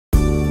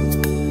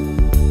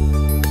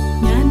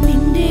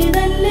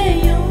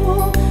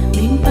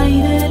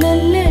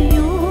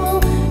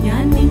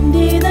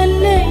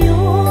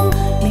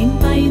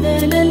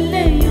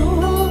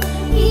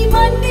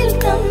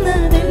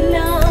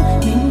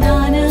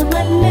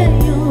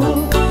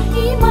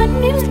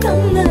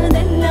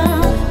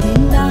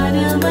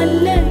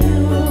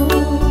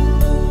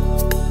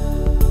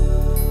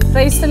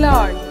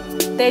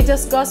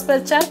Jesus gospel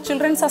church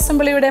children's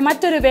അസംബ്ലിയുടെ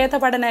മറ്റൊരു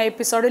വേദപഠന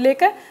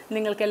എപ്പിസോഡിലേക്ക്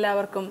നിങ്ങൾക്ക്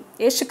എല്ലാവർക്കും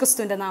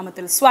യേശുക്രിസ്തുവിൻ്റെ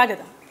നാമത്തിൽ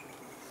സ്വാഗതം.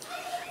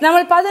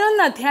 നമ്മൾ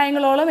 11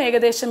 അധ്യായങ്ങളോളം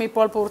ഏകദേശം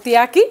ഇപ്പോൾ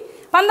പൂർത്തിയാക്കി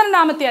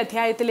 12ാമത്തെ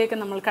അധ്യായത്തിലേക്ക്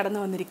നമ്മൾ കടന്നു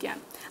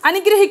വന്നിരിക്കുകയാണ്.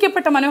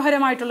 അനുഗ്രഹിക്കപ്പെട്ട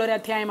മനോഹരമായിട്ടുള്ള ഒരു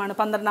അധ്യായമാണ്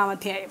 12ാം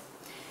അധ്യായം.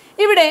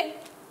 ഇവിടെ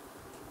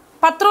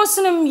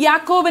പത്രോസിനും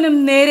യാക്കോബിനും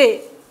നേരെ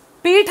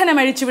പീഡനം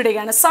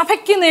അഴിച്ചുവിടുകയാണ്.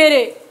 സഭയ്ക്ക്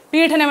നേരെ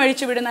പീഡനം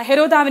അഴിച്ചുവിടുന്ന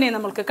ഹെരോദാവിനെ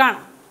നമുക്ക്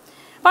കാണാം.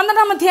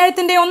 12ാം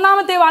അധ്യായത്തിൻ്റെ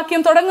 1ാമത്തെ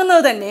വാക്യം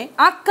തുടങ്ങുന്നത് തന്നെ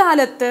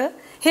അക്കാലത്ത്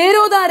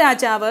ഹെരോദ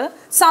രാജാവ്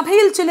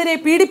സഭയിൽ ചിലരെ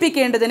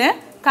പീഡിപ്പിക്കേണ്ടതിന്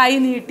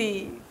കൈനീട്ടി.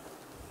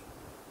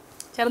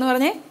 ചേർന്ന്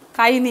പറഞ്ഞേ,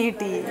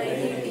 കൈനീട്ടി.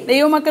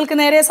 ദൈവമക്കൾക്ക്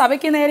നേരെ,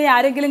 സഭയ്ക്ക് നേരെ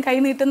ആരെങ്കിലും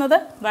കൈനീട്ടുന്നത്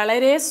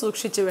വളരെ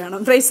സൂക്ഷിച്ചു വേണം.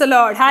 Praise the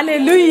Lord,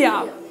 hallelujah.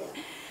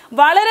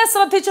 വളരെ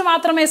ശ്രദ്ധിച്ചു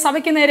മാത്രമേ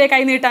സഭയ്ക്ക് നേരെ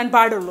കൈനീട്ടാൻ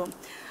പാടുള്ളൂ.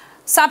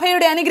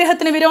 സഭയുടെ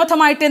അനുഗ്രഹത്തിന്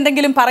വിരോധമായിട്ട്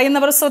എന്തെങ്കിലും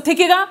പറയുന്നവർ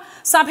ശ്രദ്ധിക്കുക.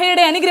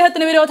 സഭയുടെ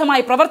അനുഗ്രഹത്തിന്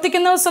വിരോധമായി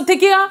പ്രവർത്തിക്കുന്നവർ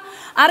ശ്രദ്ധിക്കുക.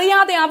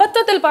 അറിയാതെ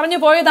അബദ്ധത്തിൽ പറഞ്ഞു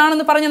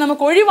പോയതാണെന്ന് പറഞ്ഞ്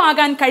നമുക്ക്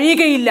ഒഴിവാകാൻ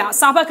കഴിയുകയില്ല.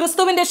 സഭ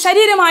ക്രിസ്തുവിൻ്റെ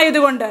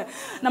ശരീരമായതുകൊണ്ട്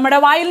നമ്മുടെ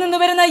വായിൽ നിന്ന്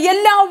വരുന്ന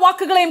എല്ലാ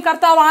വാക്കുകളെയും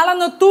കർത്താവ്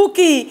അളന്ന്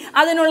തൂക്കി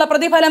അതിനുള്ള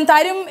പ്രതിഫലം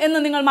തരും എന്ന്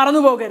നിങ്ങൾ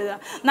മറന്നുപോകരുത്.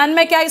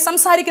 നന്മയ്ക്കായി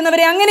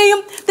സംസാരിക്കുന്നവരെ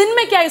അങ്ങനെയും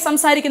തിന്മയ്ക്കായി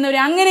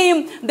സംസാരിക്കുന്നവരെ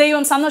അങ്ങനെയും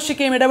ദൈവം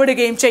സന്ദർശിക്കുകയും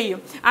ഇടപെടുകയും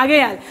ചെയ്യും.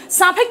 ആകയാൽ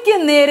സഭയ്ക്ക്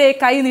നേരെ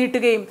കൈ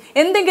നീട്ടുകയും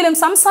എന്തെങ്കിലും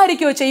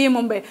സംസാരിക്കുകയോ ചെയ്യും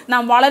മുമ്പേ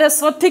നാം വളരെ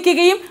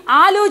ശ്രദ്ധിക്കുകയും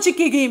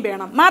ആലോചിക്കുകയും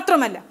വേണം.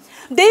 മാത്രമല്ല,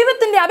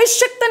 ദൈവത്തിൻ്റെ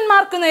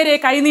അഭിഷക്തന്മാർക്ക് നേരെ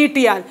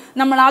കൈനീട്ടിയാൽ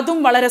നമ്മൾ അതും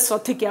വളരെ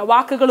ശ്രദ്ധിക്കുക.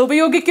 വാക്കുകൾ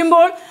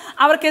ഉപയോഗിക്കുമ്പോൾ,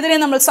 അവർക്കെതിരെ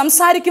നമ്മൾ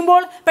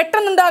സംസാരിക്കുമ്പോൾ,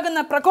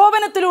 പെട്ടെന്നുണ്ടാകുന്ന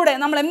പ്രകോപനത്തിലൂടെ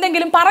നമ്മൾ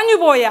എന്തെങ്കിലും പറഞ്ഞു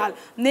പോയാൽ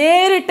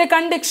നേരിട്ട്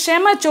കണ്ട്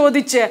ക്ഷമ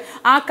ചോദിച്ച്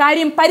ആ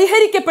കാര്യം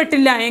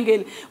പരിഹരിക്കപ്പെട്ടില്ല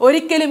എങ്കിൽ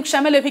ഒരിക്കലും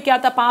ക്ഷമ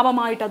ലഭിക്കാത്ത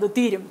പാപമായിട്ട് അത്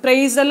തീരും.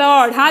 Praise the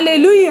Lord,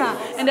 hallelujah.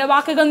 എൻ്റെ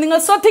വാക്കുകൾ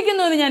നിങ്ങൾ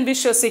ശ്രദ്ധിക്കുന്നു എന്ന് ഞാൻ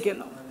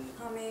വിശ്വസിക്കുന്നു.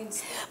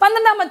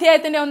 12ാം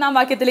അധ്യായത്തിന്റെ 1ാം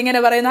വാക്യത്തിൽ ഇങ്ങനെ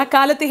പറയുന്നു,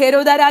 അക്കാലത്ത്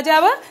ഹെരോദ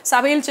രാജാവ്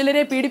സഭയിൽ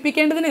ചിലരെ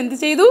പീഡിപ്പിക്കേണ്ടതിന് എന്ത്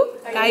ചെയ്തു?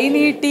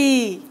 കൈനീട്ടി.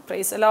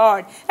 Praise the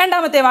Lord.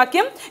 2ാമത്തെ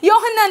വാക്യം,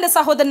 യോഹന്നാന്റെ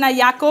സഹോദരനായ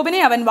യാക്കോബിനെ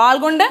അവൻ വാൾ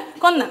കൊണ്ട്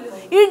കൊന്ന്.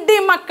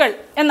 ഇടിമക്കൾ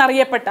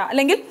എന്നറിയപ്പെട്ട,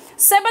 അല്ലെങ്കിൽ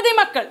സെബദി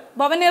മക്കൾ,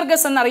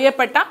 ബവനീർഗസ്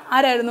എന്നറിയപ്പെട്ട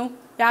ആരായിരുന്നു?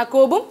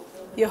 യാക്കോബും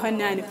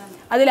യോഹന്നാനും.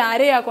 അതിൽ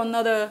ആരെയാ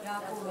കൊന്നത്?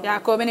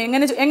 യാക്കോബിനെ.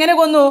 എങ്ങനെ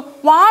കൊന്നു?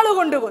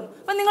 വാളുകൊണ്ട് കൊന്നു.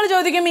 അപ്പം നിങ്ങൾ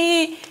ചോദിക്കും,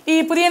 ഈ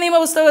പുതിയ നിയമ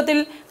പുസ്തകത്തിൽ,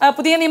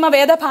 പുതിയ നിയമ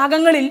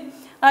വേദഭാഗങ്ങളിൽ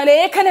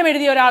ലേഖനം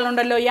എഴുതിയ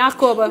ഒരാളുണ്ടല്ലോ,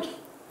 യാക്കോബ്.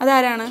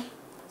 അതാരാണ്?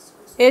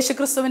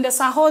 യേശുക്രിസ്തുവിൻ്റെ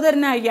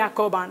സഹോദരനായ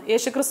യാക്കോബാണ്.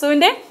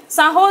 യേശുക്രിസ്തുവിൻ്റെ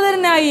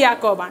സഹോദരനായ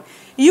യാക്കോബാണ്.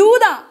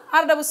 യൂദ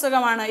ആരുടെ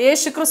പുസ്തകമാണ്?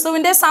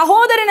 യേശുക്രിസ്തുവിൻ്റെ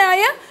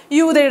സഹോദരനായ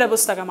യൂദയുടെ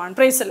പുസ്തകമാണ്.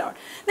 Praise the Lord.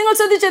 നിങ്ങൾ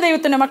ശ്രദ്ധിച്ച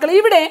ദൈവത്തിൻ്റെ മക്കൾ,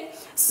 ഇവിടെ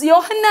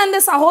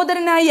യോഹന്നാന്റെ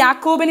സഹോദരനായ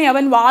യാക്കോബിനെ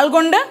അവൻ വാൾ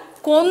കൊണ്ട്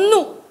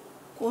കൊന്നു.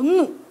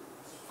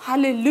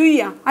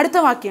 ഹല്ലേലൂയ. അടുത്ത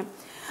വാക്യം,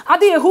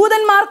 അത്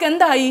യഹൂദന്മാർക്ക്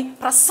എന്തായി?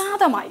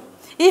 പ്രസാദമായി.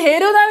 ഈ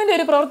ഹെരോദാവിൻ്റെ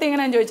ഒരു പ്രവൃത്തി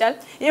എങ്ങനെയാണെന്ന് ചോദിച്ചാൽ,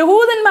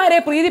 യഹൂദന്മാരെ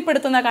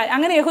പ്രീതിപ്പെടുത്തുന്ന കാര്യം.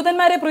 അങ്ങനെ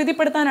യഹൂദന്മാരെ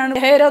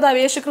പ്രീതിപ്പെടുത്താനാണ് ഹെരോദാവ്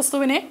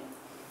യേശുക്രിസ്തുവിനെ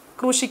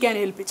ക്രൂശിക്കാൻ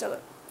ഏൽപ്പിച്ചത്.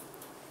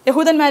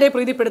 യഹൂദന്മാരെ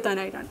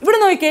പ്രീതിപ്പെടുത്താനായിട്ടാണ്. ഇവിടെ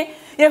നോക്കിയേ,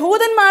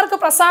 യഹൂദന്മാർക്ക്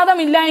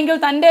പ്രസാദമില്ല എങ്കിൽ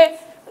തൻ്റെ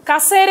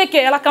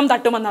കസേരയ്ക്ക് ഇളക്കം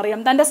തട്ടുമെന്നറിയാം.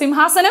 തൻ്റെ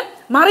സിംഹാസനം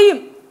മറിയും.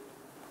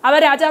 അവർ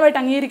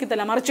രാജാവായിട്ട്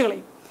അംഗീകരിക്കത്തില്ല, മറിച്ചു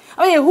കളയും.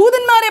 അവർ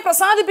യഹൂദന്മാരെ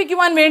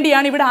പ്രസാദിപ്പിക്കുവാൻ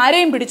വേണ്ടിയാണ് ഇവിടെ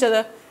ആരെയും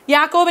പിടിച്ചത്?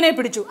 യാക്കോബിനെ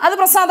പിടിച്ചു. അത്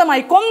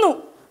പ്രസാദമായി. കൊന്നു.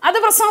 അത്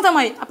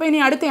പ്രസാദമായി. അപ്പോൾ ഇനി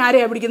അടുത്ത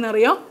ആരെയാ പിടിക്കുന്നത്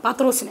അറിയോ?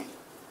 പത്രോസിനെ.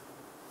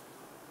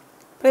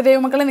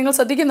 ദൈവമക്കളെ, നിങ്ങൾ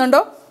ശ്രദ്ധിക്കുന്നുണ്ടോ?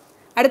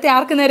 അടുത്ത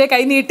ആർക്ക് നേരെ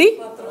കൈനീട്ടി?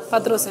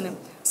 പത്രോസിന്.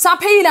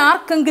 സഭയിൽ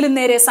ആർക്കെങ്കിലും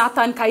നേരെ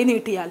സാത്താൻ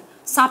കൈനീട്ടിയാൽ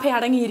സഭ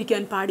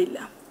അടങ്ങിയിരിക്കാൻ പാടില്ല.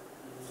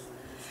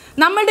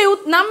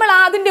 നമ്മൾ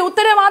അതിൻ്റെ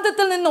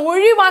ഉത്തരവാദിത്തത്തിൽ നിന്ന്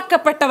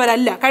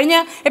ഒഴിവാക്കപ്പെട്ടവരല്ല. കഴിഞ്ഞ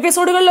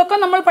എപ്പിസോഡുകളിലൊക്കെ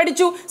നമ്മൾ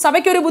പഠിച്ചു,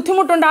 സഭയ്ക്കൊരു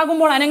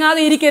ബുദ്ധിമുട്ടുണ്ടാകുമ്പോൾ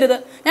അനങ്ങാതെ ഇരിക്കരുത്,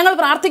 ഞങ്ങൾ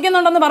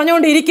പ്രാർത്ഥിക്കുന്നുണ്ടെന്ന്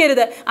പറഞ്ഞുകൊണ്ട്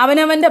ഇരിക്കരുത്.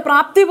 അവനവൻ്റെ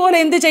പ്രാപ്തി പോലെ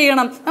എന്ത്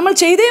ചെയ്യണം? നമ്മൾ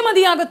ചെയ്തേ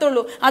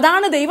മതിയാകത്തുള്ളൂ.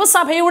 അതാണ്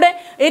ദൈവസഭയുടെ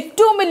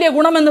ഏറ്റവും വലിയ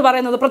ഗുണമെന്ന്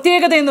പറയുന്നത്,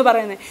 പ്രത്യേകത എന്ന്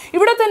പറയുന്നത്.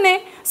 ഇവിടെ തന്നെ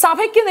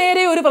സഭയ്ക്ക്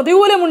നേരെ ഒരു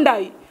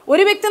പ്രതികൂലമുണ്ടായി.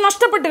 ഒരു വ്യക്തി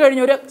നഷ്ടപ്പെട്ടു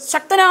കഴിഞ്ഞു, ഒരു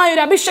ശക്തനായ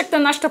ഒരു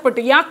അഭിഷക്തൻ നഷ്ടപ്പെട്ടു,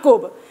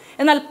 യാക്കോബ്.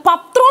 എന്നാൽ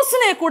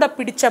പത്രോസിനെ കൂടെ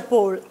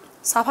പിടിച്ചപ്പോൾ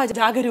സഭ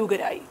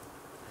ജാഗരൂകരായി.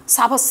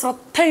 സഭ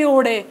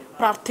ശ്രദ്ധയോടെ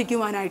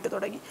പ്രാർത്ഥിക്കുവാനായിട്ട്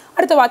തുടങ്ങി.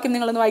 അടുത്ത വാക്യം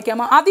നിങ്ങളൊന്ന്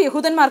വായിക്കാമോ? അത്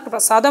യഹൂദന്മാർക്ക്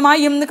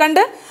പ്രസാദമായി എന്ന്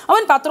കണ്ട്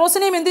അവൻ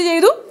പത്രോസിനെയും എന്ത്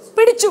ചെയ്തു?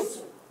 പിടിച്ചു.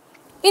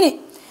 ഇനി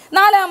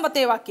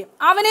 4ാമത്തെ വാക്യം,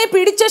 അവനെ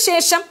പിടിച്ച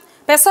ശേഷം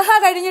പെസഹ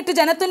കഴിഞ്ഞിട്ട്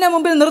ജനത്തിൻ്റെ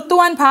മുമ്പിൽ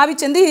നിർത്തുവാൻ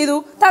ഭാവിച്ച് എന്ത് ചെയ്തു?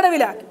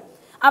 തടവിലാക്കി.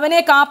 അവനെ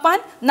കാപ്പാൻ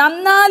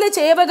 4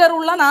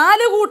 ചേവകരുള്ള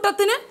 4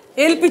 കൂട്ടത്തിന്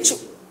ഏൽപ്പിച്ചു.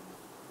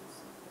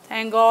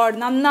 Thank God.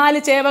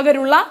 4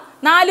 ചേവകരുള്ള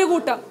 4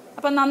 കൂട്ടം.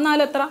 അപ്പം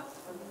 4 എത്ര?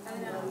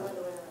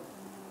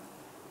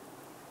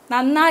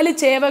 4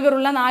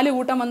 ചേവകരുള്ള 4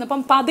 കൂട്ടം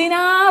വന്നപ്പം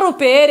 16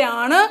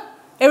 പേരാണ്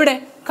എവിടെ?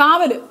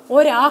 കാവല്.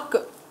 ഒരാൾക്ക്.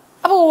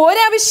 അപ്പോൾ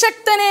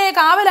ഒരഭിഷക്തനെ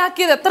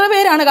കാവലാക്കിയത് എത്ര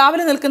പേരാണ്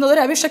കാവല് നിൽക്കുന്നത്?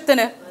 ഒരു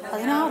അഭിഷക്തന്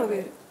 16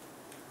 പേര്.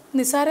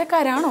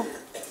 നിസ്സാരക്കാരാണോ?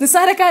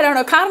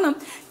 കാരണം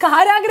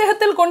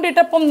കാരാഗ്രഹത്തിൽ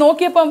കൊണ്ടിട്ടപ്പം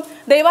നോക്കിയപ്പം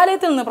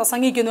ദൈവാലയത്തിൽ നിന്ന്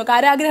പ്രസംഗിക്കുന്നു.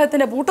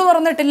 കാരാഗ്രഹത്തിൻ്റെ പൂട്ട്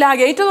തുറന്നിട്ടില്ല,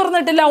 ഗേറ്റ്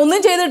തുറന്നിട്ടില്ല, ഒന്നും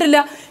ചെയ്തിട്ടില്ല.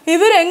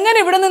 ഇവരെങ്ങനെ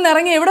ഇവിടെ നിന്ന്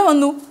ഇറങ്ങി എവിടെ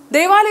വന്നു?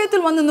 ദേവാലയത്തിൽ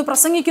വന്നിന്ന്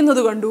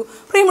പ്രസംഗിക്കുന്നത് കണ്ടു.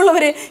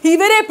 പ്രിയമുള്ളവരെ,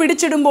 ഇവരെ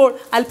പിടിച്ചിടുമ്പോൾ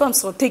അല്പം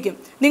ശ്രദ്ധിക്കും.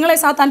 നിങ്ങളെ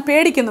സാത്താൻ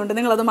പേടിക്കുന്നുണ്ട്,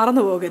 നിങ്ങളത്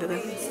മറന്നു പോകരുത്.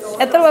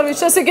 എത്ര പേർ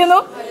വിശ്വസിക്കുന്നു?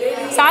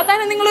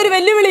 സാധാരണ നിങ്ങളൊരു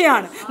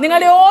വെല്ലുവിളിയാണ്.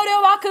 നിങ്ങളുടെ ഓരോ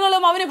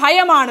വാക്കുകളും അവന്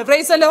ഭയമാണ്.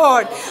 Praise the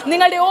Lord.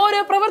 നിങ്ങളുടെ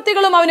ഓരോ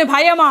പ്രവൃത്തികളും അവന്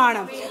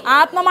ഭയമാണ്.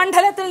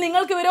 ആത്മമണ്ഡലത്തിൽ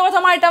നിങ്ങൾക്ക്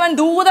വിരോധമായിട്ട് അവൻ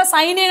ദൂത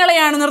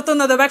സൈന്യങ്ങളെയാണ്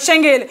നിർത്തുന്നത്.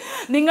 പക്ഷെങ്കിൽ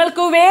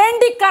നിങ്ങൾക്ക്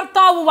വേണ്ടി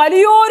കർത്താവ്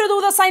വലിയൊരു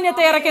ദൂത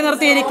സൈന്യത്തെ ഇറക്കി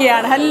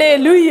നിർത്തിയിരിക്കുകയാണ്.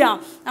 ഹല്ലേലൂയ.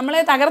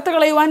 നമ്മളെ തകർത്ത്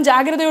കളയുവാൻ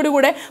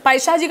ജാഗ്രതയോടുകൂടെ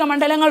പൈശാചിക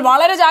മണ്ഡലങ്ങൾ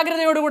വളരെ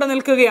ജാഗ്രതയോടുകൂടെ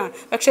നിൽക്കുകയാണ്.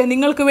 പക്ഷേ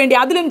നിങ്ങൾക്ക് വേണ്ടി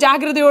അതിലും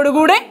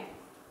ജാഗ്രതയോടുകൂടെ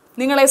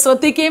നിങ്ങളെ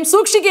ശ്രദ്ധിക്കുകയും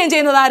സൂക്ഷിക്കുകയും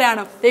ചെയ്യുന്നത്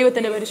ആരാണ്?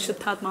 ദൈവത്തിന്റെ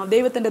പരിശുദ്ധാത്മാവ്,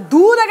 ദൈവത്തിന്റെ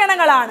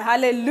ദൂതഗണങ്ങളാണ്.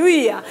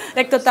 ഹല്ലേലൂയ.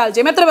 രക്തത്താൽ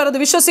ജയം. എത്ര പേർ അത്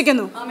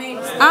വിശ്വസിക്കുന്നു?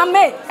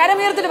 ആമേൻ.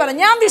 കരമുയർത്തിട്ട് പറ,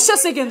 ഞാൻ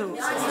വിശ്വസിക്കുന്നു.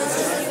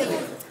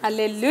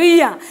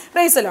 ഹല്ലേലൂയ.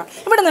 Praise the Lord.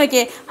 ഇവിടെ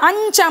നോക്കിയേ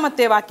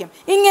 5-ാമത്തെ വാക്യം.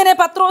 ഇങ്ങനെ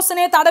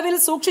പത്രോസിനെ തടവിൽ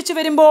സൂക്ഷിച്ചു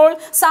വരുമ്പോൾ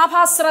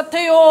സഭ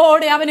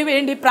ശ്രദ്ധയോടെ അവന്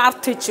വേണ്ടി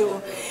പ്രാർത്ഥിച്ചു.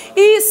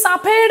 ഈ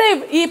സഭയുടെ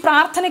ഈ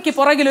പ്രാർത്ഥനയ്ക്ക്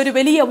പുറകിൽ ഒരു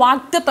വലിയ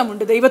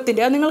വാഗ്ദത്തമുണ്ട്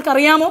ദൈവത്തിൻ്റെ. അത്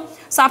നിങ്ങൾക്കറിയാമോ?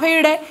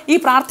 സഭയുടെ ഈ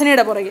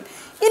പ്രാർത്ഥനയുടെ പുറകിൽ.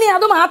 ഇനി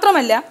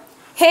അതുമാത്രമല്ല,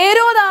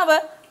 ഹേരോദാവ്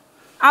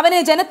അവനെ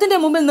ജനത്തിൻ്റെ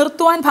മുമ്പിൽ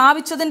നിർത്തുവാൻ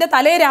ഭാവിച്ചതിൻ്റെ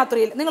തലേ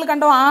രാത്രിയിൽ, നിങ്ങൾ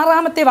കണ്ടോ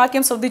 6-ാമത്തെ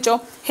വാക്യം ശ്രദ്ധിച്ചോ?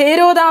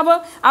 ഹേരോദാവ്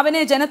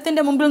അവനെ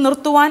ജനത്തിൻ്റെ മുമ്പിൽ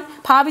നിർത്തുവാൻ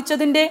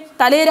ഭാവിച്ചതിൻ്റെ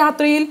തലേ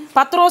രാത്രിയിൽ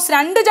പത്രോസ്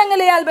 2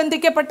 ചങ്ങലയാൽ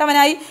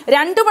ബന്ധിക്കപ്പെട്ടവനായി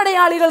 2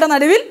 പടയാളികളുടെ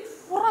നടുവിൽ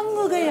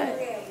ഉറങ്ങുകയായി.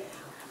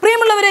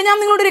 പ്രിയമുള്ളവരെ, ഞാൻ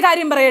നിങ്ങളോടൊരു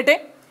കാര്യം പറയട്ടെ.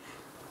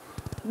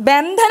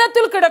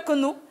 ബന്ധനത്തിൽ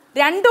കിടക്കുന്നു,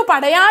 2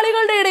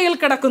 പടയാളികളുടെ ഇടയിൽ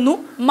കിടക്കുന്നു.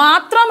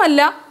 മാത്രമല്ല,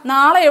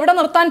 നാളെ എവിടെ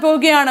നിർത്താൻ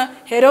പോവുകയാണ്?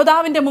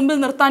 ഹെരോദാവിൻ്റെ മുമ്പിൽ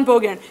നിർത്താൻ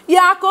പോവുകയാണ്.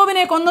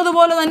 യാക്കോബിനെ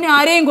കൊന്നതുപോലെ തന്നെ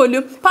ആരെയും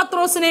കൊല്ലും,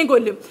 പത്രോസിനെയും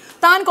കൊല്ലും.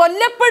 താൻ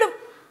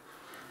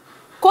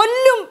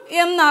കൊല്ലും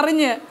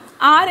എന്നറിഞ്ഞ്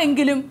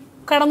ആരെങ്കിലും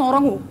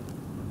കിടന്നുറങ്ങൂ?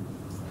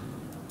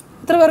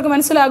 എത്ര പേർക്ക്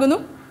മനസ്സിലാകുന്നു?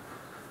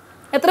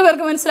 എത്ര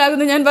പേർക്ക്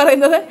മനസ്സിലാകുന്നു ഞാൻ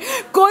പറയുന്നത്?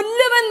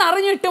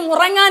 കൊല്ലുമെന്നറിഞ്ഞിട്ടും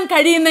ഉറങ്ങാൻ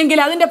കഴിയുന്നെങ്കിൽ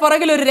അതിൻ്റെ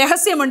പുറകിൽ ഒരു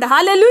രഹസ്യമുണ്ട്.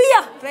 ഹല്ലേലൂയ.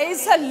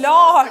 Praise the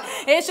Lord.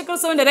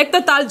 യേശുക്രിസ്തുവിൻ്റെ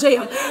രക്തത്താൽ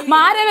ജയം.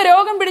 മാരക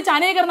രോഗം പിടിച്ച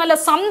അനേകർ നല്ല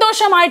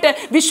സന്തോഷമായിട്ട്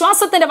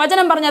വിശ്വാസത്തിൻ്റെ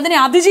വചനം പറഞ്ഞ് അതിനെ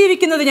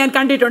അതിജീവിക്കുന്നത് ഞാൻ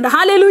കണ്ടിട്ടുണ്ട്.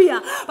 ഹല്ലേലൂയ.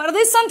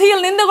 പ്രതിസന്ധിയിൽ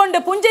നിന്നുകൊണ്ട്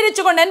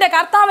പുഞ്ചിരിച്ചുകൊണ്ട് എൻ്റെ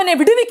കർത്താവിനെ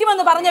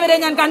വിടുവിക്കുമെന്ന് പറഞ്ഞവരെ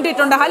ഞാൻ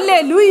കണ്ടിട്ടുണ്ട്.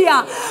 ഹല്ലേലൂയ.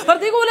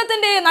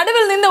 പ്രതികൂലത്തിൻ്റെ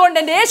നടുവിൽ നിന്നുകൊണ്ട്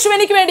എൻ്റെ യേശു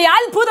എനിക്ക് വേണ്ടി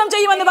അത്ഭുതം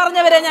ചെയ്യുമെന്ന്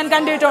പറഞ്ഞവരെ ഞാൻ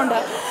കണ്ടിട്ടുണ്ട്.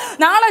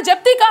 നാളെ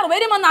ജപ്തിക്കാർ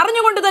വരുമെന്ന്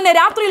അറിഞ്ഞുകൊണ്ട് തന്നെ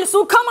രാത്രിയിൽ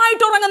സുഖമായിട്ട്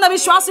ഉറങ്ങുന്ന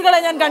വിശ്വാസികളെ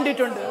ഞാൻ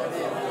കണ്ടിട്ടുണ്ട്.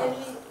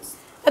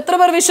 എത്ര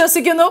പേർ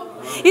വിശ്വസിക്കുന്നു?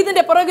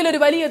 ഇതിന്റെ പുറകിൽ ഒരു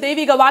വലിയ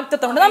ദൈവിക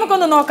വാഗ്ദത്തമുണ്ട്.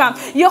 നമുക്കൊന്ന് നോക്കാം.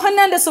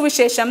 യോഹന്നാന്റെ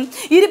സുവിശേഷം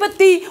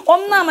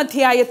 21-ാം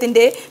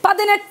അധ്യായത്തിന്റെ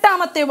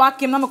 18-ാമത്തെ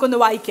വാക്യം നമുക്കൊന്ന്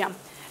വായിക്കാം.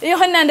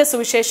 യോഹന്നാന്റെ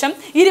സുവിശേഷം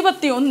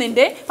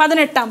 21-ന്റെ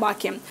 18-ാം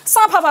വാക്യം.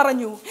 സഭ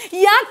പറഞ്ഞു,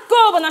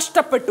 യാക്കോബ്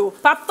നഷ്ടപ്പെട്ടു,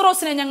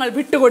 പത്രോസിനെ ഞങ്ങൾ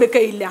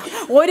വിട്ടുകൊടുക്കയില്ല.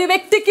 ഒരു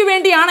വ്യക്തിക്ക്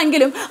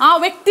വേണ്ടിയാണെങ്കിലും ആ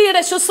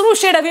വ്യക്തിയുടെ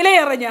ശുശ്രൂഷയുടെ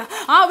വിലയറിഞ്ഞ്,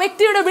 ആ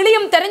വ്യക്തിയുടെ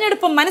വിളിയും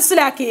തെരഞ്ഞെടുപ്പും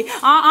മനസ്സിലാക്കി,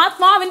 ആ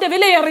ആത്മാവിൻ്റെ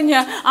വിലയറിഞ്ഞ്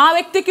ആ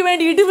വ്യക്തിക്ക്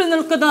വേണ്ടി ഇടിവിൽ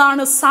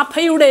നിൽക്കുന്നതാണ്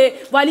സഭയുടെ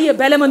വലിയ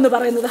ബലമെന്ന്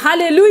പറയുന്നത്.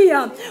 ഹല്ലേലൂയ.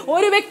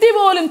 ഒരു വ്യക്തി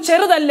പോലും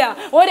ചെറുതല്ല,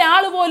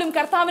 ഒരാൾ പോലും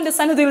കർത്താവിൻ്റെ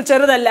സന്നിധിയിൽ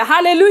ചെറുതല്ല.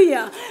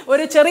 ഹല്ലേലൂയ.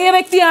 ഒരു ചെറിയ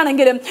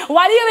വ്യക്തിയാണെങ്കിലും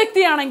വലിയ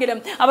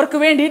വ്യക്തിയാണെങ്കിലും അവർക്ക്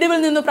വേണ്ടി ഇടിവിൽ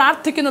നിന്ന്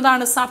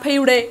പ്രാർത്ഥിക്കുന്നതാണ്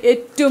സഭയുടെ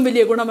ഏറ്റവും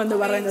വലിയ ഗുണമെന്ന്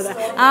പറയുന്നത്.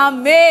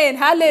 ആമേൻ.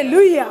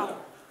 ഹല്ലേലൂയ.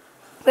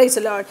 Praise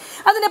the Lord.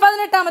 അതിന്റെ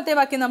 18-ാമത്തെ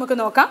വാക്യം നമുക്ക്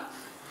നോക്കാം.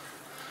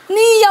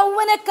 നീ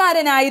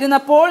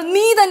യൗവനക്കാരനായിരുന്നപ്പോൾ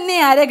നീ തന്നെ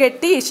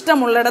അരകെട്ടി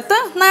ഇഷ്ടമുള്ളിടത്ത്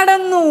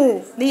നടന്നു.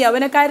 നീ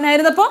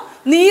യൗവനക്കാരനായിരുന്നപ്പോൾ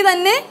നീ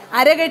തന്നെ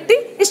അരകെട്ടി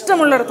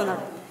ഇഷ്ടമുള്ളിടത്ത്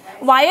നടന്നു.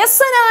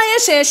 വയസ്സനായ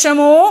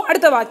ശേഷമോ,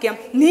 അടുത്ത വാക്യം,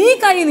 നീ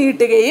കൈ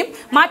നീട്ടുകയും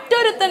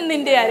മറ്റൊരുത്തൻ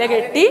നിന്റെ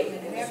അരകെട്ടി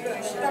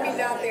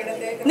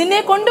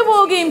നിന്നെ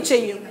കൊണ്ടുപോവുകയും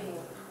ചെയ്യും.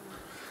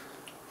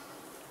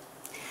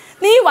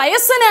 നീ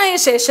വയസ്സനായ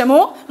ശേഷമോ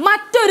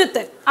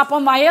മറ്റൊരുത്തൻ.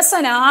 അപ്പം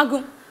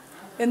വയസ്സനാകും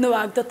എന്ന്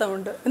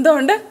വാഗ്ദത്തമുണ്ട്.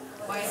 എന്തുകൊണ്ട്?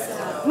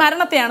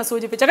 മരണത്തെയാണ്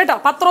സൂചിപ്പിച്ചത് കേട്ടോ.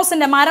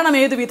 പത്രോസിന്റെ മരണം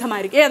ഏതു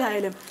വിധമായിരിക്കും?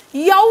 ഏതായാലും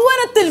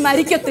യൗവനത്തിൽ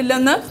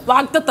മരിക്കത്തില്ലെന്ന്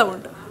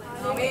വാഗ്ദത്തമുണ്ട്.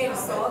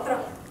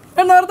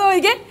 എന്നോർത്ത്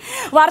നോക്കിക്കേ.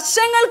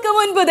 വർഷങ്ങൾക്ക്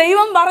മുൻപ്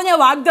ദൈവം പറഞ്ഞ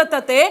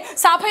വാഗ്ദത്തത്തെ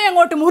സഭ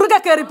അങ്ങോട്ട് മുറുകെ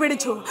കയറി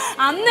പിടിച്ചു.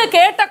 അന്ന്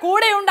കേട്ട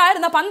കൂടെ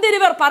ഉണ്ടായിരുന്ന 12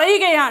 പേർ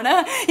പറയുകയാണ്,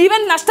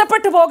 ഇവൻ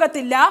നഷ്ടപ്പെട്ടു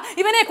പോകത്തില്ല,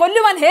 ഇവനെ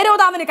കൊല്ലുവാൻ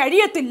ഹേരോദാവിന്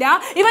കഴിയത്തില്ല,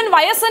 ഇവൻ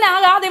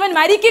വയസ്സനാകാതെ ഇവൻ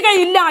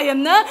മരിക്കുകയില്ല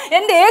എന്ന്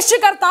എൻ്റെ യേശു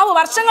കർത്താവ്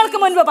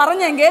വർഷങ്ങൾക്ക് മുൻപ്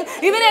പറഞ്ഞെങ്കിൽ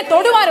ഇവനെ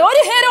തൊടുവാൻ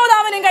ഒരു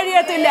ഹേരോദാവിനും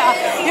കഴിയത്തില്ല,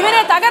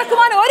 ഇവനെ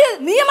തകർക്കുവാൻ ഒരു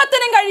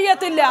നിയമത്തിനും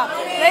കഴിയത്തില്ല.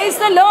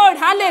 Praise the Lord.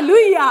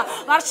 ഹല്ലേലൂയ.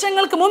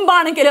 വർഷങ്ങൾക്ക്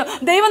മുമ്പാണെങ്കിലും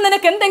ദൈവം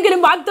നിനക്ക്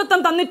എന്തെങ്കിലും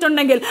വാഗ്ദത്തം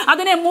തന്നിട്ടുണ്ടെങ്കിൽ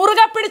അതിനെ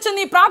മുറുകെ പിടിച്ച്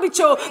നീ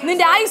പ്രാപിച്ചോ.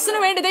 നിന്റെ ആയുസ്സിന്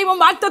വേണ്ടി ദൈവം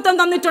വാഗ്ദത്തം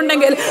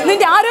തന്നിട്ടുണ്ടെങ്കിൽ,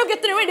 നിന്റെ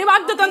ആരോഗ്യത്തിന് വേണ്ടി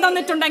വാഗ്ദത്തം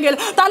തന്നിട്ടുണ്ടെങ്കിൽ,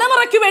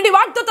 തലമുറയ്ക്ക് വേണ്ടി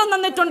വാഗ്ദത്തം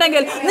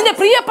തന്നിട്ടുണ്ടെങ്കിൽ, നിന്റെ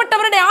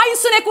പ്രിയപ്പെട്ടവരുടെ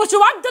ആയുസ്സിനെ കുറിച്ച്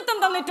വാഗ്ദത്തം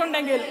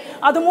തന്നിട്ടുണ്ടെങ്കിൽ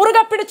അത്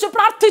മുറുകെ പിടിച്ച്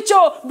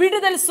പ്രാർത്ഥിച്ചോ.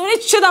 വിടുതൽ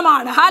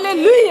സുനിശ്ചിതമാണ്.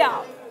 ഹല്ലേലൂയ.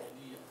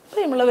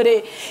 പ്രിയമുള്ളവരെ,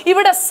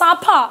 ഇവിടെ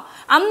സഭ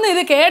അന്ന്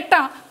ഇത് കേട്ട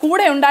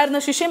കൂടെ ഉണ്ടായിരുന്ന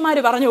ശിഷ്യന്മാർ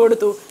പറഞ്ഞു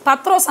കൊടുത്തു,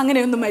 പത്രോസ്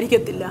അങ്ങനെയൊന്നും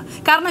മരിക്കത്തില്ല.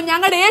 കാരണം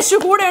ഞങ്ങളുടെ യേശു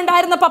കൂടെ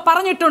ഉണ്ടായിരുന്നപ്പോൾ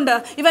പറഞ്ഞിട്ടുണ്ട്,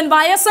 ഇവൻ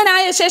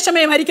വയസ്സനായ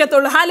ശേഷമേ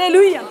മരിക്കത്തുള്ളൂ.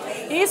 ഹല്ലേലൂയ.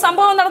 ഈ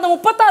സംഭവം നടന്ന്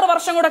 36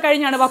 വർഷം കൂടെ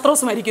കഴിഞ്ഞാണ്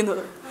പത്രോസ്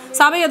മരിക്കുന്നത്.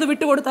 സഭ അത്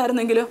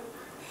വിട്ടുകൊടുത്തായിരുന്നെങ്കിലോ?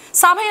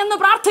 സഭയെന്ന്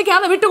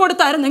പ്രാർത്ഥിക്കാതെ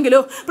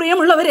വിട്ടുകൊടുത്തായിരുന്നെങ്കിലോ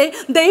പ്രിയമുള്ളവരെ,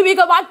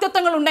 ദൈവിക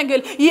വാഗ്ദത്തങ്ങൾ ഉണ്ടെങ്കിൽ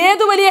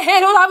ഏതു വലിയ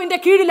ഹേരോദാവിന്റെ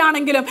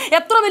കീഴിലാണെങ്കിലും,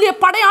 എത്ര വലിയ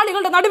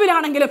പടയാളികളുടെ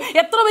നടുവിലാണെങ്കിലും,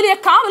 എത്ര വലിയ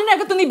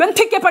കാവലിനകത്ത് നീ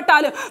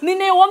ബന്ധിക്കപ്പെട്ടാലും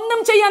നിന്നെ ഒന്നും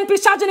ചെയ്യാൻ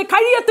പിശാചിന്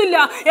കഴിയത്തില്ല.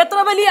 എത്ര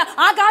വലിയ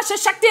ആകാശ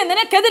ശക്തിയെ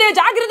നിനക്കെതിരെ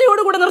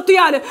ജാഗ്രതയോടുകൂടി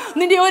നിർത്തിയാലും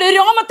നിന്റെ ഒരു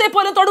രോമത്തെ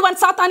പോലും തൊടുവാൻ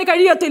സാത്താന്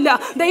കഴിയത്തില്ല.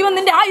 ദൈവം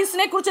നിന്റെ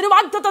ആയുസ്സിനെ കുറിച്ച് ഒരു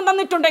വാഗ്ദത്തം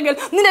തന്നിട്ടുണ്ടെങ്കിൽ,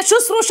 നിന്റെ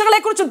ശുശ്രൂഷകളെ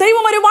കുറിച്ച്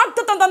ദൈവം ഒരു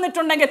വാഗ്ദത്തം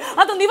തന്നിട്ടുണ്ടെങ്കിൽ,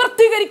 അത്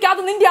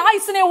നിവർത്തീകരിക്കാതെ നിന്റെ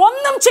ആയുസ്സിനെ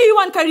ഒന്നും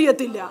ചെയ്യുവാൻ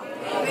കഴിയത്തില്ല.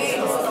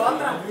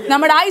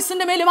 നമ്മുടെ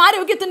ആയുസ്സിന്റെ മേലും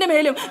ആരോഗ്യത്തിന്റെ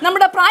മേലും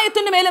നമ്മുടെ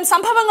പ്രായത്തിന്റെ മേലും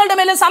സംഭവങ്ങളുടെ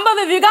മേലും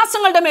സംഭവ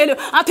വികാസങ്ങളുടെ മേലും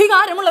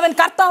അധികാരമുള്ളവൻ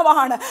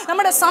കർത്താവാണ്.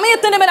 നമ്മുടെ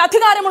സമയത്തിന്റെ മേൽ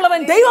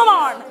അധികാരമുള്ളവൻ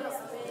ദൈവമാണ്.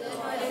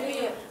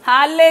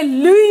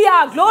 Hallelujah,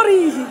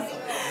 glory.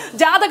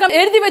 ജാതകം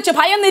എഴുതി വെച്ച്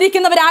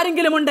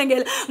ഭയന്നിരിക്കുന്നവരാരെങ്കിലും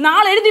ഉണ്ടെങ്കിൽ,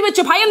 നാളെ എഴുതി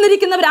വെച്ച്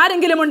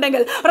ഭയന്നിരിക്കുന്നവരാരെങ്കിലും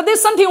ഉണ്ടെങ്കിൽ,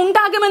 പ്രതിസന്ധി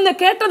ഉണ്ടാകുമെന്ന്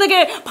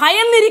കേട്ടതൊക്കെ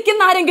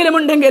ഭയന്നിരിക്കുന്ന ആരെങ്കിലും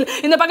ഉണ്ടെങ്കിൽ,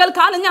 ഇന്ന്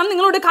പകൽക്കാലം ഞാൻ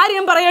നിങ്ങളോട്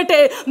കാര്യം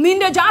പറയട്ടെ.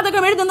 നിന്റെ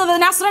ജാതകം എഴുതുന്നത്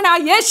നസ്രനായ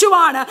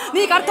യേശുവാണ്.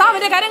 നീ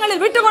കർത്താവിന്റെ കരങ്ങളിൽ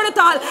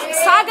വിട്ടുകൊടുത്താൽ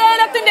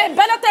സകലത്തിന്റെ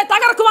ബലത്തെ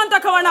തകർക്കുവാൻ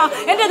തക്കവണ്ണം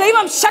എന്റെ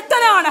ദൈവം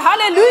ശക്തനാണ്.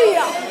 Hallelujah,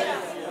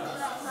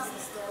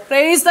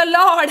 praise the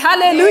Lord,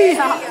 hallelujah.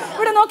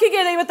 ഇവിടെ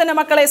നോക്കിക്കേ ദൈവത്തിന്റെ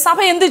മക്കളെ, സഭ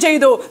എന്ത്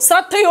ചെയ്തു?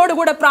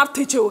 ശ്രദ്ധയോടുകൂടെ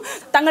പ്രാർത്ഥിച്ചു.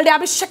 തങ്ങളുടെ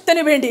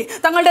അഭിഷക്തന് വേണ്ടി,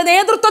 തങ്ങളുടെ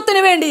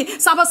നേതൃത്വത്തിന് വേണ്ടി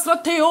സഭ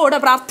ശ്രദ്ധയോടെ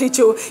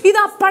പ്രാർത്ഥിച്ചു.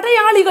 ഇതാ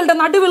പടയാളികളുടെ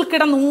നടുവിൽ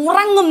കിടന്ന്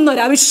ഉറങ്ങുന്ന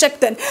ഒരു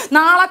അഭിഷക്തൻ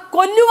നാളെ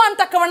കൊല്ലുവാൻ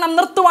തക്കവണ്ണം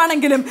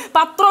നിർത്തുവാണെങ്കിലും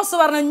പത്രോസ്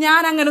പറഞ്ഞു,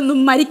 ഞാൻ അങ്ങനൊന്നും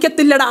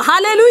മരിക്കത്തില്ലടാ.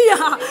 ഹല്ലേലൂയ.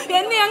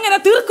 എന്നെ അങ്ങനെ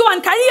തീർക്കുവാൻ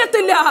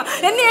കഴിയത്തില്ല,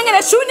 എന്നെ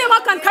അങ്ങനെ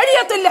ശൂന്യമാക്കാൻ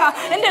കഴിയത്തില്ല,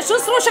 എന്റെ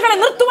ശുശ്രൂഷകളെ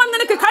നിർത്തുവാൻ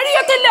നിനക്ക്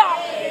കഴിയത്തില്ല.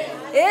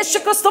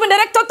 യേശുക്രിസ്തുവിന്റെ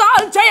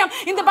രക്തത്താൽ ജയം.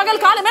 ഇന്ന്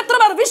പകൽക്കാലം എത്ര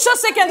പേർ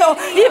വിശ്വസിക്കുന്നു?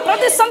 ഈ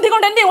പ്രതിസന്ധി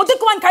കൊണ്ട് എന്നെ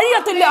ഒതുക്കുവാൻ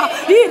കഴിയത്തില്ല,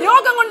 ഈ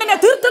രോഗം കൊണ്ട് എന്നെ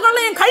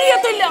തീർത്തുകൊള്ളാൻ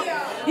കഴിയത്തില്ല,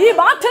 ഈ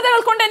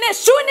ബാധ്യതകൾ കൊണ്ട് എന്നെ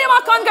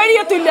ശൂന്യമാക്കാൻ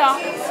കഴിയത്തില്ല.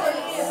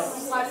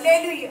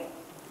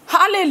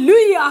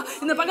 ഹല്ലേലൂയ.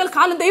 ഇന്ന്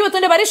പകൽക്കാലം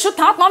ദൈവത്തിന്റെ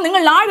പരിശുദ്ധാത്മാവ്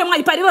നിങ്ങൾ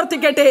ആഴമായി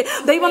പരിവർത്തിക്കട്ടെ.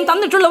 ദൈവം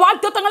തന്നിട്ടുള്ള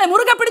വാഗ്ദത്തങ്ങളെ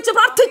മുറുകെ പിടിച്ച്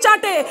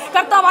പ്രാർത്ഥിച്ചാട്ടെ.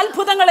 കർത്താവ്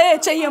അത്ഭുതങ്ങളെ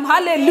ചെയ്യും.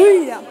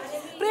 ഹല്ലേലൂയ.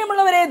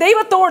 പ്രിയമുള്ളവരെ,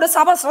 ദൈവത്തോട്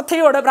സഭ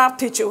ശ്രദ്ധയോടെ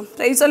പ്രാർത്ഥിച്ചു.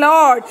 Praise the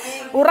Lord.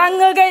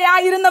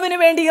 ഉറങ്ങുകയായിരുന്നവന്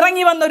വേണ്ടി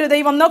ഇറങ്ങി വന്നൊരു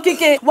ദൈവം.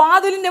 നോക്കിക്കേ,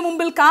 വാതിലിന്റെ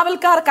മുമ്പിൽ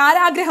കാവൽക്കാർ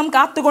കാരാഗ്രഹം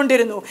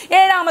കാത്തുകൊണ്ടിരുന്നു.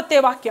 7-ാമത്തെ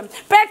വാക്യം,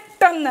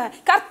 പെട്ടെന്ന്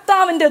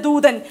കർത്താവിന്റെ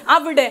ദൂതൻ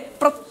അവിടെ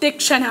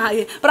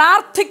പ്രത്യക്ഷനായി.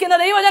 പ്രാർത്ഥിക്കുന്ന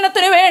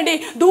ദൈവജനത്തിന് വേണ്ടി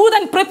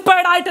ദൂതൻ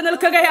പ്രിപ്പയർഡ് ആയിട്ട്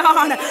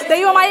നിൽക്കുകയാണ്.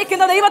 ദൈവം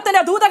അയക്കുന്ന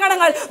ദൈവത്തിന്റെ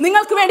ദൂതഗണങ്ങൾ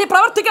നിങ്ങൾക്ക് വേണ്ടി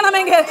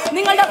പ്രവർത്തിക്കണമെങ്കിൽ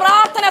നിങ്ങളുടെ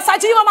പ്രാർത്ഥന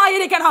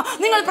സജീവമായിരിക്കണം.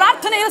 നിങ്ങൾ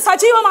പ്രാർത്ഥനയിൽ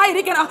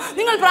സജീവമായിരിക്കണം.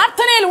 നിങ്ങൾ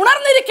പ്രാർത്ഥനയിൽ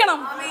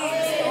ഉണർന്നിരിക്കണം.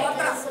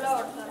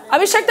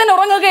 അഭിഷക്തൻ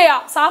ഉറങ്ങുകയാ,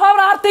 സഭ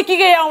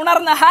പ്രാർത്ഥിക്കുകയാ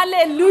ഉണർന്ന്.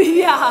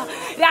 ഹല്ലേലൂയ.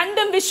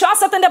 രണ്ടും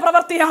വിശ്വാസത്തിന്റെ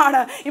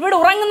പ്രവൃത്തിയാണ്. ഇവിടെ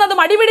ഉറങ്ങുന്നത്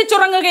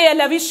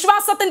മടിപിടിച്ചുറങ്ങുകയല്ല,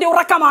 വിശ്വാസത്തിന്റെ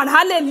ഉറക്കമാണ്.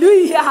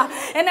 ഹല്ലേലൂയ.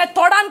 എന്നെ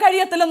തൊടാൻ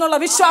കഴിയത്തില്ലെന്നുള്ള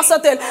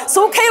വിശ്വാസത്തിൽ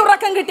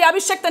സുഖയുറക്കം കിട്ടിയ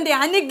അഭിഷക്തന്റെ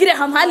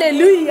അനുഗ്രഹം.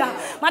 ഹല്ലേലൂയ.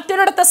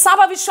 മറ്റൊരിടത്ത് സഭ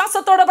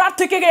വിശ്വാസത്തോടെ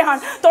പ്രാർത്ഥിക്കുകയാണ്.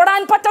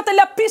 തൊടാൻ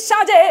പറ്റത്തില്ല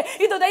പിശാചേ,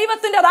 ഇത്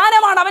ദൈവത്തിന്റെ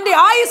ദാനമാണ്, അവന്റെ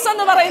ആയുസ്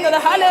എന്ന് പറയുന്നത്.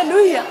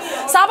 ഹല്ലേലൂയ.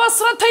 സഭ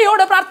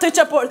ശ്രദ്ധയോടെ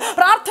പ്രാർത്ഥിച്ചപ്പോൾ,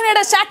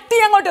 പ്രാർത്ഥനയുടെ ശക്തി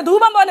അങ്ങോട്ട്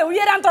ധൂപം പോലെ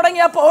ഉയരാൻ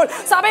തുടങ്ങിയപ്പോൾ,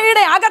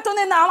 സഭയുടെ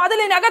അകത്തുനിന്ന്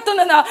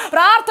അതിലിനകത്തുനിന്ന്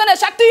പ്രാർത്ഥന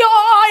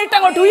ശക്തിയായിട്ട്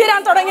അങ്ങോട്ട്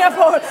ഉയരാൻ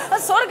തുടങ്ങിയപ്പോൾ,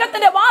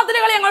 സ്വർഗത്തിന്റെ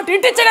വാതിലുകളെ അങ്ങോട്ട്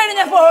ഇടിച്ചു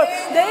കഴിഞ്ഞപ്പോൾ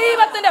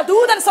ദൈവത്തിന്റെ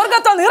ദൂതൻ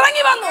സ്വർഗത്തിൽ നിന്ന്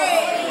ഇറങ്ങി വന്നു.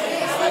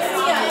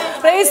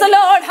 Praise the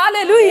Lord,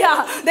 hallelujah.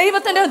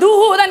 ദൈവത്തിന്റെ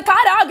ദൂതൻ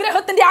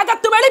കാരാഗ്രഹത്തിന്റെ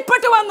അകത്ത്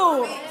വെളിപ്പെട്ടു വന്നു.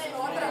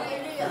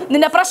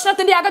 നിന്റെ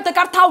പ്രശ്നത്തിന്റെ അകത്ത്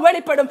കർത്താവ്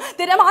വെളിപ്പെടും.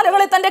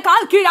 തിരമാലകളെ തന്റെ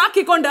കാൽ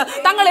കീഴാക്കിക്കൊണ്ട്,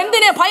 തങ്ങൾ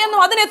എന്തിനെ ഭയന്നു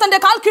അതിനെ തന്റെ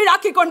കാൽ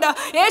കീഴാക്കിക്കൊണ്ട്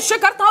യേശു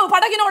കർത്താവ്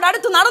പടകിനോട്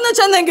അടുത്ത് നടന്നു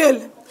ചെന്നെങ്കിൽ,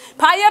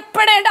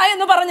 ഭയപ്പെടേണ്ട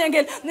എന്ന്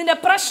പറഞ്ഞെങ്കിൽ, നിന്റെ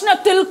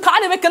പ്രശ്നത്തിൽ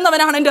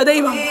കാലുവെക്കുന്നവനാണ് എന്റെ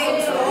ദൈവം.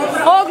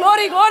 ഓ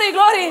ഗ്ലോറി, ഗ്ലോറി,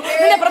 ഗ്ലോറി.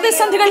 നിന്റെ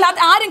പ്രതിസന്ധികളിൽ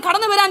ആരും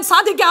കടന്നു വരാൻ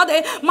സാധിക്കാതെ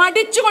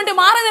മടിച്ചുകൊണ്ട്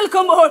മാറി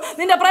നിൽക്കുമ്പോൾ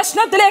നിന്റെ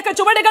പ്രശ്നത്തിലേക്ക്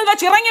ചുവടുകൾ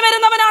വെച്ച് ഇറങ്ങി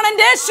വരുന്നവനാണ്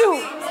എന്റെ യേശു.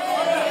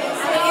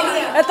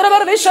 എത്ര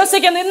പേർ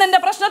വിശ്വസിക്കുന്നു? ഇന്ന് എന്റെ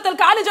പ്രശ്നത്തിൽ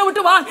കാല്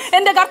ചവിട്ടുവാൻ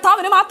എന്റെ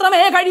കർത്താവിന് മാത്രമേ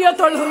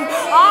കഴിയത്തുള്ളൂ.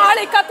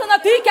 ആളിക്കത്തുന്ന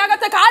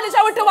തീക്കകത്ത് കാല്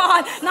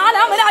ചവിട്ടുവാൻ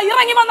നാലാമനായി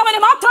ഇറങ്ങി വന്നവന്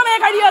മാത്രമേ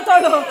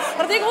കഴിയത്തുള്ളൂ.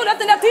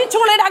 പ്രതികൂലത്തിന്റെ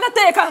തീച്ചുളയുടെ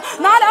അകത്തേക്ക്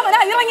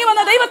നാലാമനായി ഇറങ്ങി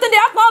വന്ന ദൈവത്തിന്റെ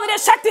ആത്മാവിന്റെ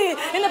ശക്തി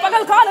ഇന്ന്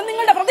പകൽക്കാലം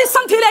നിങ്ങളുടെ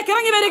പ്രതിസന്ധിയിലേക്ക്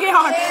ഇറങ്ങി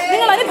വരികയാണ്.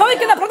 നിങ്ങൾ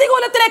അനുഭവിക്കുന്ന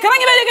പ്രതികൂലത്തിലേക്ക്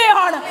ഇറങ്ങി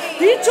വരികയാണ്.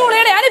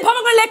 തീച്ചുളയുടെ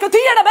അനുഭവങ്ങളിലേക്ക്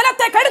തീയുടെ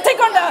ബലത്തെ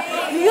കെടുത്തിക്കൊണ്ട്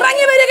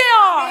ഇറങ്ങി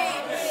വരികയാണ്.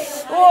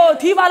 ഓ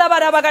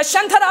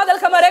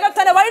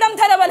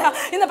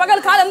ഇന്ന്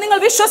പകൽക്കാലം നിങ്ങൾ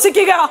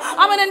വിശ്വസിക്കുക,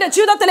 അവൻ എന്റെ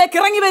ജീവിതത്തിലേക്ക്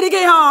ഇറങ്ങി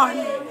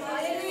വരികയാണ്.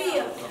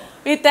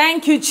 We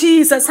thank you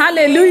Jesus.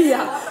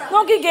 Hallelujah.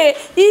 നോക്കിക്കേ,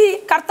 ഈ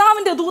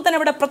കർത്താവിന്റെ ദൂതൻ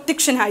ഇവിടെ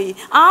പ്രത്യക്ഷനായി.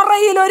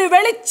 അറയിൽ ഒരു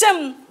വെളിച്ചം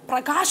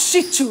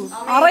പ്രകാശിച്ചു.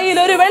 അറയിൽ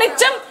ഒരു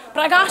വെളിച്ചം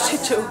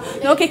പ്രകാശിച്ചു.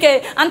 നോക്കിക്കേ,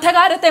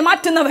 അന്ധകാരത്തെ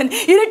മാറ്റുന്നവൻ,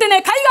 ഇരുട്ടിനെ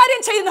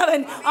കൈകാര്യം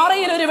ചെയ്യുന്നവൻ,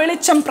 അറയിൽ ഒരു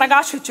വെളിച്ചം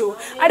പ്രകാശിച്ചു.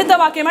 അടുത്ത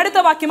വാക്യം, അടുത്ത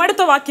വാക്യം,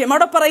 അടുത്ത വാക്യം.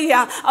 അവിടെ പറയുക,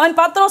 അവൻ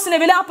പത്രോസിനെ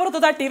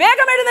വിലാപ്പുറത്ത് തട്ടി,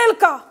 വേഗം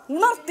എഴുന്നേൽക്ക,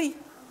 ഉണർത്തി.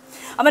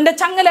 അവന്റെ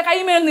ചങ്ങല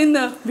കൈമേൽ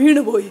നിന്ന്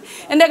വീണുപോയി.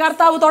 എന്റെ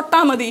കർത്താവ് തൊട്ടാ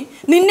മതി,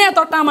 നിന്നെ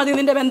തൊട്ടാ മതി,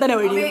 നിന്റെ ബന്ധന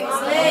വഴി.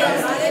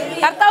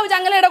 കർത്താവ്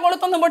ചങ്ങലയുടെ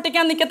കൊളുത്തൊന്നും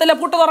പൊട്ടിക്കാൻ നിൽക്കത്തില്ല,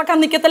 പൂട്ട് തുറക്കാൻ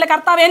നിൽക്കത്തില്ല.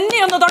 കർത്താവ് എന്നെ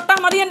ഒന്ന് തൊട്ടാ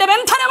മതി, എന്റെ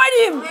ബന്ധന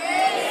വഴിയും.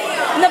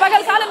 ഇന്ന്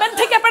പകൽക്കാലം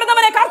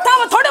ബന്ധിക്കപ്പെടുന്നവനെ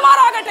കർത്താവ്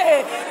തൊടുമാറാകട്ടെ.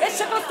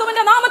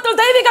 യേശുക്രിസ്തുവിന്റെ നാമത്തിൽ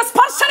ദൈവിക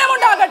സ്പർശനം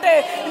ഉണ്ടാകട്ടെ.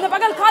 ഇന്ന്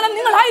പകൽക്കാലം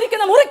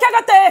നിങ്ങളായിരിക്കുന്ന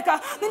മുറിക്കകത്തേക്ക്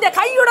നിന്റെ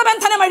കൈയുടെ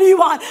ബന്ധനം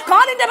അഴിയുവാൻ,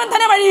 കാലിന്റെ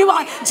ബന്ധനം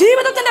അഴിയുവാൻ,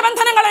 ജീവിതത്തിന്റെ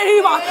ബന്ധനങ്ങൾ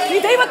അഴിയുവാൻ ഈ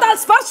ദൈവത്താൽ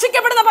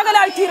സ്പർശിക്കപ്പെടുന്ന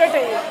പകലായി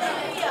തീരട്ടെ.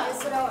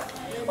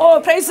 ഓ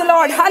പ്രൈസ് ദി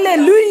ലോർഡ്,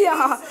 ഹല്ലേലൂയ.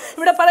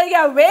 ഇവിടെ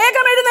പറയുക,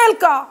 വേഗം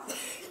എഴുന്നേൽക്ക.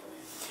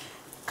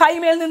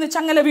 കൈമേൽ നിന്ന്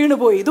ചങ്ങല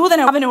വീണുപോയി. ദൂതൻ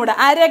അവനോട്,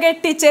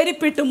 അരകെട്ടി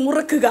ചെരിപ്പിട്ട്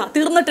മുറുക്കുക.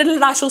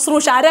 തീർന്നിട്ടില്ല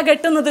ശുശ്രൂഷ.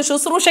 അരകെട്ടുന്നത്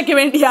ശുശ്രൂഷയ്ക്ക്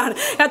വേണ്ടിയാണ്.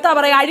 എത്താ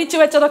പറയാ, അഴിച്ചു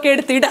വെച്ചതൊക്കെ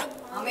എടുത്തിട.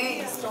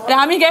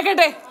 രാമി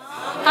കേക്കട്ടെ,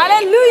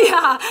 ഹല്ലേലൂയ.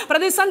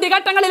 പ്രതിസന്ധി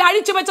ഘട്ടങ്ങളിൽ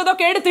അഴിച്ചു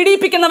വെച്ചതൊക്കെ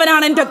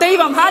എടുത്തിടിപ്പിക്കുന്നവനാണ് എൻ്റെ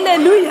ദൈവം.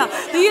 ഹല്ലേലൂയ.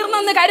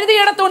 തീർന്നെന്ന്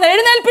കരുതിയിടത്തുകൊണ്ട്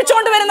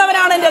എഴുന്നേൽപ്പിച്ചുകൊണ്ട്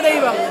വരുന്നവനാണ് എൻ്റെ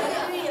ദൈവം.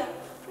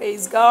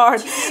 Praise God.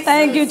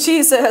 Thank you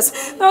Jesus.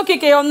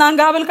 നോക്കിക്കേ, 1-ാം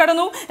കാവൽ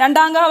കടന്നു,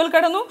 2-ാം കാവൽ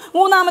കടന്നു,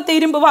 3-ാമത്തെ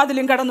ഇരുമ്പ്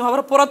വാതിലും കടന്നു. അവർ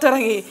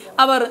പുറത്തിറങ്ങി.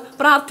 അവർ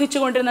പ്രാർത്ഥിച്ചു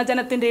കൊണ്ടിരുന്ന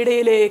ജനത്തിൻ്റെ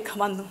ഇടയിലേക്ക്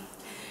വന്നു.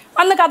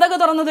 അന്ന് കതക്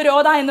തുറന്നത്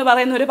രോധ എന്ന്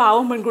പറയുന്ന ഒരു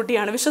പാവം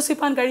പെൺകുട്ടിയാണ്.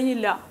 വിശ്വസിപ്പാൻ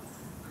കഴിഞ്ഞില്ല.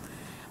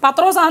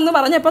 പത്രോസാന്ന്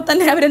പറഞ്ഞപ്പോൾ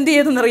തന്നെ അവരെന്ത്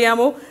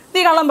ചെയ്തെന്നറിയാമോ? നീ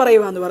കള്ളം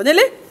പറയുവാന്ന്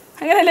പറഞ്ഞല്ലേ?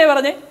 അങ്ങനെയല്ലേ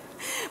പറഞ്ഞേ?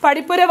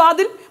 പടിപ്പുര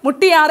വാതിൽ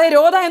മുട്ടിയാറെ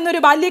രോധ എന്നൊരു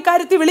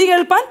ബാല്യക്കാരത്തി വിളി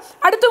കേൾപ്പാൻ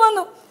അടുത്തു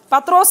വന്നു.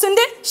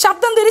 പത്രോസിൻ്റെ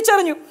ശബ്ദം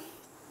തിരിച്ചറിഞ്ഞു.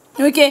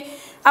 നോക്കിയേ,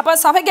 അപ്പോൾ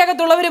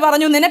സഭയ്ക്കകത്തുള്ളവർ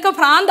പറഞ്ഞു, നിനക്ക്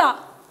ഭ്രാന്ത.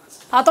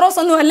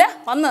 പത്രോസൊന്നുമല്ല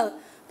വന്നത്.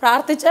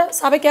 പ്രാർത്ഥിച്ച്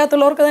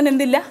സഭയ്ക്കകത്തുള്ളവർക്ക് തന്നെ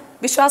എന്തില്ല?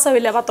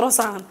 വിശ്വാസമില്ല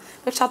പത്രോസാണ്.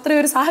 പക്ഷെ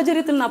അത്രയൊരു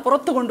സാഹചര്യത്തിൽ നിന്നാണ്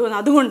പുറത്ത് കൊണ്ടുവന്നത്.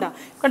 അതുകൊണ്ടാണ്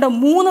കണ്ടോ,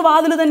 3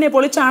 വാതിൽ തന്നെ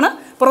പൊളിച്ചാണ്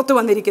പുറത്തു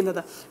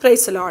വന്നിരിക്കുന്നത്.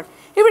 Praise the Lord.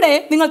 ഇവിടെ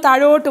നിങ്ങൾ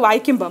താഴോട്ട്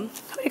വായിക്കുമ്പം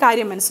ഒരു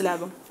കാര്യം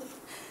മനസ്സിലാകും.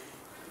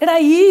 എടാ,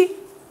 ഈ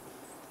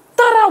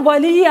ഇത്ര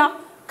വലിയ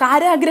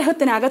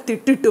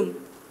കാരാഗ്രഹത്തിനകത്തിട്ടിട്ടും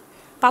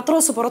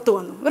പത്രോസ് പുറത്തു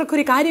വന്നു.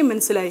 ഇവർക്കൊരു കാര്യം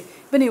മനസ്സിലായി,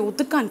 ഇവനെ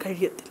ഒതുക്കാൻ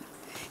കഴിയത്തില്ല.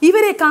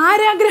 ഇവരെ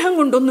കാരാഗ്രഹം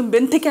കൊണ്ടൊന്നും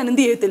ബന്ധിക്കാൻ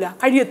എന്ത് ചെയ്യത്തില്ല?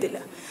 കഴിയത്തില്ല.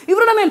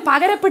 ഇവരുടെ മേൽ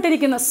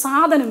പകരപ്പെട്ടിരിക്കുന്ന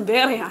സാധനം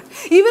വേറെയാണ്.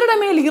 ഇവരുടെ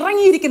മേൽ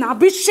ഇറങ്ങിയിരിക്കുന്ന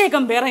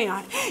അഭിഷേകം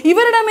വേറെയാണ്.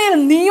 ഇവരുടെ മേൽ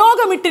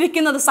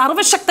നിയോഗമിട്ടിരിക്കുന്നത്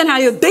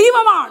സർവശക്തനായ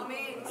ദൈവമാണ്.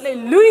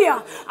 ഹല്ലേലൂയ.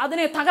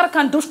 അതിനെ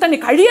തകർക്കാൻ ദുഷ്ടന്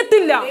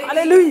കഴിയത്തില്ല.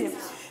 ഹല്ലേലൂയ.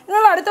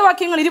 നിങ്ങൾ അടുത്ത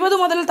വാക്യങ്ങൾ 20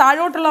 മുതൽ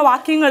താഴോട്ടുള്ള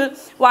വാക്യങ്ങൾ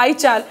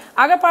വായിച്ചാൽ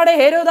ആകപ്പാടെ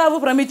ഹേരോദാവ്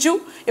ഭ്രമിച്ചു.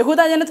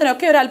 യഹൂദ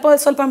ജനത്തിനൊക്കെ ഒരു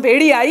സ്വല്പം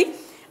പേടിയായി.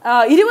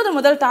 20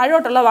 മുതൽ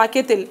താഴോട്ടുള്ള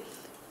വാക്യത്തിൽ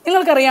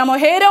നിങ്ങൾക്കറിയാമോ,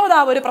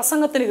 ഹേരോദാവ് ഒരു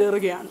പ്രസംഗത്തിന്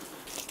കയറുകയാണ്.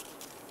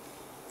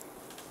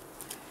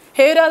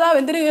 ഹേരോദാവ്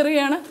എന്തിനു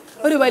കയറുകയാണ്?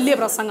 ഒരു വലിയ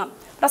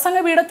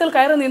പ്രസംഗപീഠത്തിൽ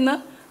കയറി നിന്ന്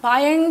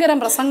ഭയങ്കരം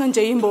പ്രസംഗം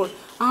ചെയ്യുമ്പോൾ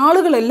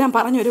ആളുകളെല്ലാം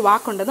പറഞ്ഞൊരു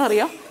വാക്കുണ്ടെന്ന്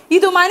അറിയാം,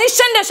 ഇത്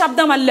മനുഷ്യൻ്റെ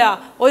ശബ്ദമല്ല,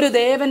 ഒരു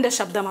ദേവൻ്റെ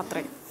ശബ്ദം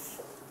അത്രേ.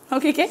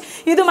 നോക്കിക്കേ,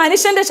 ഇത്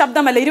മനുഷ്യൻ്റെ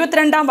ശബ്ദമല്ല.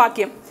 22-ാം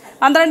വാക്യം,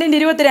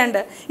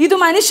 12-22. ഇത്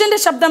മനുഷ്യൻ്റെ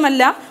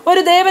ശബ്ദമല്ല,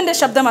 ഒരു ദേവൻ്റെ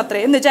ശബ്ദം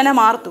അത്രേ എന്ന് ജനം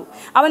ആർത്തു.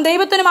 അവൻ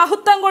ദൈവത്തിന്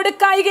മഹത്വം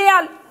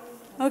കൊടുക്കായികയാൽ,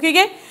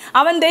 നോക്കിക്കേ,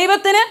 അവൻ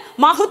ദൈവത്തിന്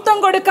മഹത്വം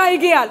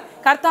കൊടുക്കായികയാൽ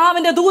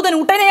കർത്താവിൻ്റെ ദൂതൻ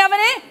ഉടനെ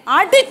അവനെ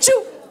അടിച്ചു.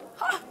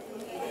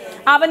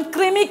 അവൻ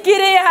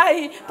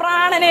കൃമിക്കിരയായി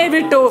പ്രാണനെ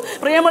വിട്ടു.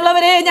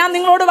 പ്രിയമുള്ളവരെ, ഞാൻ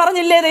നിങ്ങളോട്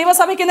പറഞ്ഞില്ലേ,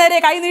 ദൈവസഭയ്ക്ക് നേരെ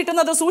കൈ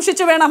നീട്ടുന്നത്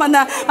സൂക്ഷിച്ചു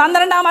വേണമെന്ന്.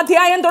 12-ാം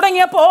അധ്യായം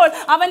തുടങ്ങിയപ്പോൾ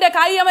അവൻ്റെ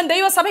കൈ അവൻ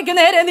ദൈവസഭയ്ക്ക്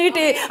നേരെ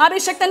നീട്ടി,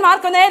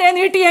 അഭിഷക്തന്മാർക്ക് നേരെ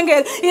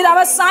നീട്ടിയെങ്കിൽ ഇത്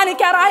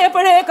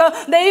അവസാനിക്കാറായപ്പോഴേക്ക്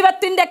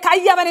ദൈവത്തിൻ്റെ കൈ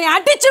അവനെ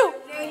അടിച്ചു.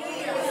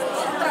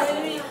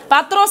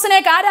 പത്രോസിനെ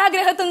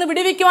കാരാഗ്രഹത്തിൽ നിന്ന്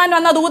വിടുവിക്കുവാൻ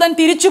വന്ന ദൂതൻ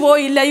തിരിച്ചു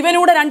പോയില്ല.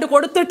 ഇവനൂടെ 2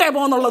 കൊടുത്തിട്ടേ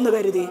പോന്നുള്ളെന്ന്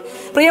കരുതി.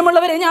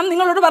 പ്രിയമുള്ളവരെ, ഞാൻ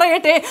നിങ്ങളോട്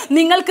പറയട്ടെ,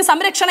 നിങ്ങൾക്ക്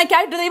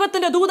സംരക്ഷണയ്ക്കായിട്ട്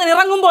ദൈവത്തിന്റെ ദൂതൻ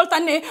ഇറങ്ങുമ്പോൾ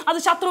തന്നെ അത്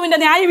ശത്രുവിന്റെ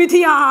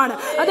ന്യായവിധിയാണ്.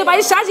 അത്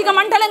പൈശാചിക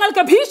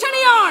മണ്ഡലങ്ങൾക്ക്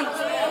ഭീഷണിയാണ്.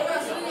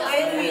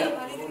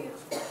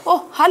 ഓ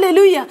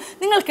ഹല്ലേലൂയ.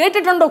 നിങ്ങൾ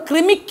കേട്ടിട്ടുണ്ടോ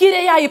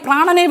കൃമിക്കിരയായി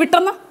പ്രാണനെ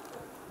വിട്ടെന്ന്?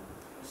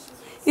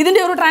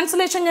 ഇതിന്റെ ഒരു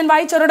ട്രാൻസ്ലേഷൻ ഞാൻ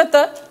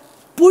വായിച്ചൊരിടത്ത്,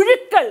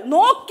 പുഴുക്കൾ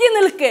നോക്കി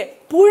നിൽക്കെ,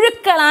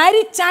 പുഴുക്കൾ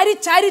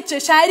അരിച്ചരിച്ചരിച്ച്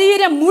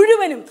ശരീരം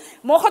മുഴുവനും,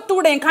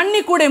 മുഖത്തൂടെയും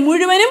കണ്ണിക്കൂടെയും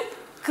മുഴുവനും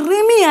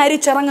കൃമി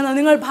അരിച്ചിറങ്ങുന്നത്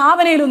നിങ്ങൾ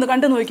ഭാവനയിലൊന്ന്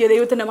കണ്ടു നോക്കിയേ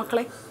ദൈവത്തിൻ്റെ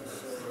മക്കളെ.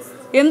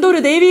 എന്തൊരു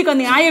ദൈവിക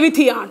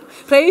ന്യായവിധിയാണ്.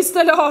 Praise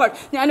the Lord.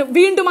 ഞാൻ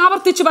വീണ്ടും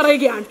ആവർത്തിച്ച്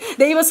പറയുകയാണ്,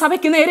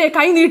 ദൈവസഭയ്ക്ക് നേരെ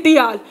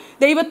കൈനീട്ടിയാൽ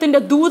ദൈവത്തിൻ്റെ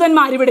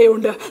ദൂതന്മാർ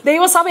ഇവിടെയുണ്ട്.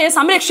 ദൈവസഭയെ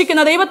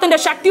സംരക്ഷിക്കുന്ന ദൈവത്തിൻ്റെ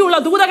ശക്തിയുള്ള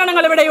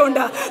ദൂതഗണങ്ങൾ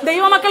ഇവിടെയുണ്ട്.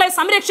 ദൈവമക്കളെ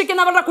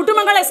സംരക്ഷിക്കുന്നവരുടെ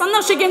കുടുംബങ്ങളെ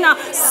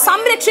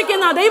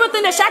സംരക്ഷിക്കുന്ന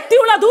ദൈവത്തിൻ്റെ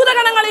ശക്തിയുള്ള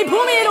ദൂതഗണങ്ങൾ ഈ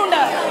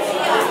ഭൂമിയിലുണ്ട്.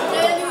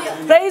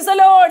 Praise the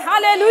Lord.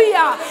 ഹല്ലേലൂയ.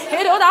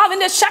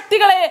 ഹേരോദാവിന്റെ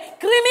ശക്തികളെ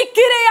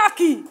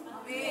കൃമിക്കിരയാക്കി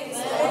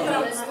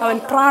അവൻ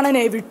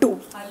പ്രാണനെ വിട്ടു.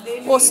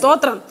 ഓ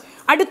സ്തോത്രം.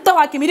 അടുത്ത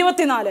വാക്യം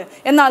 24.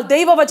 എന്നാൽ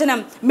ദൈവവചനം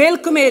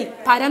മേൽക്കുമേൽ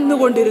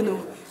പരന്നുകൊണ്ടിരുന്നു.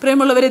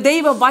 പ്രിയമുള്ളവരെ,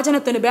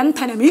 ദൈവവചനത്തിന്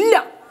ബന്ധനമില്ല.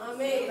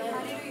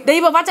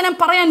 ദൈവവചനം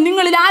പറയാൻ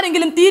നിങ്ങളിൽ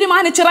ആരെങ്കിലും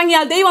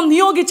തീരുമാനിച്ചിറങ്ങിയാൽ, ദൈവം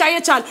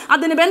നിയോഗിച്ചയച്ചാൽ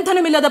അതിന്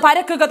ബന്ധനമില്ലാതെ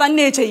പരക്കുക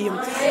തന്നെ ചെയ്യും.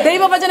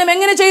 ദൈവവചനം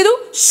എങ്ങനെ ചെയ്തു?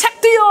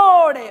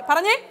 ശക്തിയോടെ.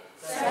 പറഞ്ഞേ,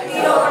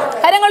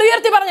 കരങ്ങൾ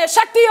ഉയർത്തി പറഞ്ഞേ,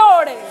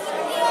 ശക്തിയോടെ.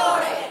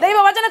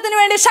 ദൈവവചനത്തിന്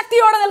വേണ്ടി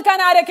ശക്തിയോടെ നിൽക്കാൻ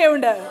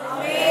ആരൊക്കെയുണ്ട്?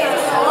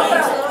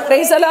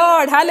 Praise the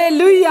Lord.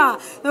 ഹല്ലേലൂയ.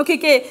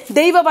 നോക്കിക്കേ,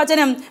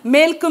 ദൈവവചനം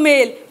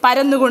മേൽക്കുമേൽ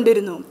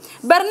പരന്നുകൊണ്ടിരുന്നു.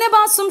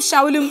 ബർന്നബാസും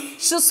ശൗലും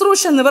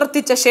ശുശ്രൂഷ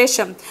നിവർത്തിച്ച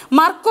ശേഷം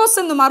മർക്കോസ്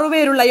എന്ന്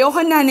മറുപേരുള്ള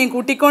യോഹന്നാനെയും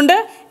കൂട്ടിക്കൊണ്ട്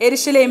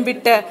യെരുശലേം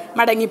വിട്ട്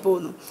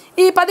മടങ്ങിപ്പോന്നു.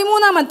 ഈ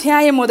 13-ാം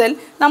അധ്യായം മുതൽ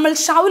നമ്മൾ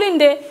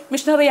ശൗലിൻ്റെ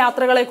മിഷണറി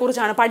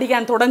യാത്രകളെക്കുറിച്ചാണ്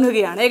പഠിക്കാൻ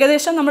തുടങ്ങുകയാണ്.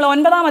 ഏകദേശം നമ്മൾ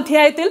 9-ാം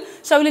അധ്യായത്തിൽ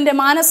ശൗലിൻ്റെ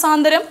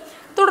മാനസാന്തരം,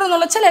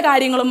 തുടർന്നുള്ള ചില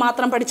കാര്യങ്ങളും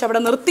മാത്രം പഠിച്ച്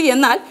അവിടെ നിർത്തി.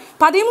 എന്നാൽ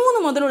 13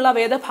 മുതലുള്ള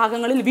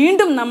വേദഭാഗങ്ങളിൽ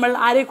വീണ്ടും നമ്മൾ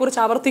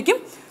ആരെക്കുറിച്ച് ആവർത്തിക്കും?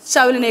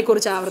 ശൗലിനെ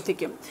കുറിച്ച്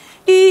ആവർത്തിക്കും.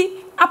 ഈ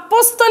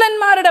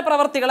അപ്പോസ്തലന്മാരുടെ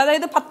പ്രവർത്തികൾ,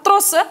 അതായത്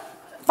പത്രോസ്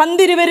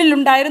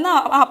പന്തിരുവരിലുണ്ടായിരുന്ന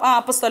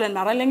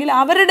അപ്പോസ്തലന്മാർ അല്ലെങ്കിൽ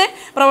അവരുടെ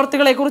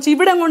പ്രവർത്തികളെക്കുറിച്ച്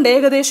ഇവിടം കൊണ്ട്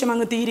ഏകദേശം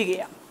അങ്ങ്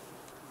തീരുകയാണ്.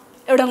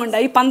 ഇവിടം കൊണ്ട്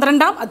ഈ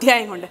 12-ാം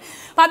അധ്യായം കൊണ്ട്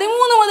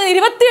 13 മുതൽ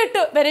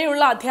 28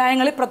 വരെയുള്ള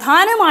അധ്യായങ്ങളിൽ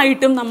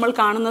പ്രധാനമായിട്ടും നമ്മൾ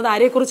കാണുന്നത്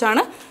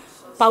ആരെക്കുറിച്ചാണ്?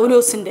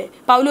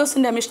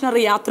 പൗലോസിൻ്റെ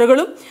മിഷണറി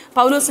യാത്രകളും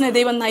പൗലോസിനെ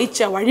ദൈവം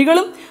നയിച്ച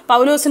വഴികളും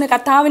പൗലോസിന്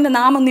കർത്താവിൻ്റെ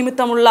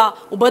നാമനിമിത്തമുള്ള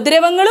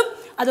ഉപദ്രവങ്ങളും,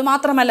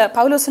 അതുമാത്രമല്ല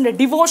പൗലോസിൻ്റെ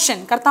ഡിവോഷൻ,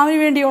 കർത്താവിന്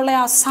വേണ്ടിയുള്ള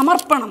ആ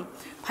സമർപ്പണം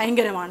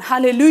ഭയങ്കരമാണ്.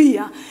 ഹല്ലേലൂയ.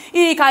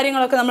 ഈ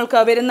കാര്യങ്ങളൊക്കെ നമുക്ക്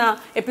വരുന്ന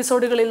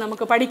എപ്പിസോഡുകളിൽ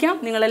നമുക്ക് പഠിക്കാം.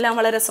 നിങ്ങളെല്ലാം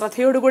വളരെ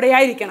ശ്രദ്ധയോടുകൂടെ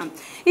ആയിരിക്കണം.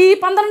 ഈ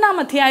 12-ാം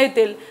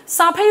അധ്യായത്തിൽ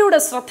സഭയുടെ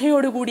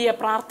ശ്രദ്ധയോടുകൂടിയ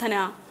പ്രാർത്ഥന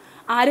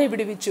ആരെ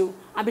വിടുവിച്ചു?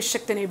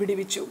 അഭിഷക്തനെ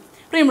വിടുവിച്ചു.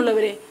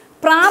 പ്രിയമുള്ളവരെ,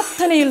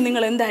 പ്രാർത്ഥനയിൽ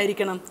നിങ്ങൾ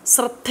എന്തായിരിക്കണം?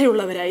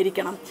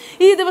 ശ്രദ്ധയുള്ളവരായിരിക്കണം.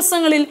 ഈ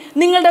ദിവസങ്ങളിൽ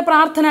നിങ്ങളുടെ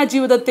പ്രാർത്ഥനാ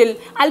ജീവിതത്തിൽ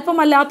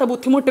അല്പമല്ലാത്ത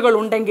ബുദ്ധിമുട്ടുകൾ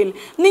ഉണ്ടെങ്കിൽ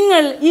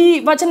നിങ്ങൾ ഈ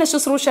വചന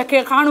ശുശ്രൂഷ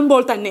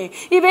കാണുമ്പോൾ തന്നെ,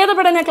 ഈ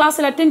വേദപഠന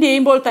ക്ലാസ്സിൽ അറ്റൻഡ്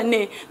ചെയ്യുമ്പോൾ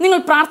തന്നെ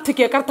നിങ്ങൾ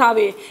പ്രാർത്ഥിക്കുക,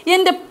 കർത്താവേ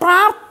എൻ്റെ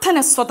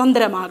പ്രാർത്ഥന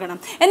സ്വതന്ത്രമാകണം,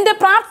 എൻ്റെ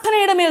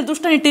പ്രാർത്ഥനയുടെ മേൽ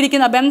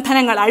ദുഷ്ടനിട്ടിരിക്കുന്ന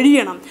ബന്ധനങ്ങൾ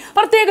അഴിയണം.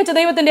 പ്രത്യേകിച്ച്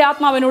ദൈവത്തിൻ്റെ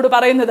ആത്മാവിനോട്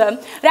പറയുന്നത്,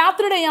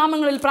 രാത്രിയുടെ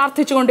യാമങ്ങളിൽ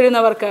പ്രാർത്ഥിച്ചു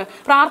കൊണ്ടിരുന്നവർക്ക്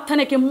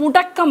പ്രാർത്ഥനയ്ക്ക്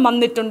മുടക്കം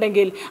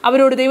വന്നിട്ടുണ്ടെങ്കിൽ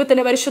അവരോട്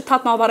ദൈവത്തിൻ്റെ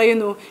പരിശുദ്ധാത്മാവ്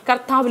പറയുന്നു,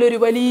 കർത്താവിൽ ഒരു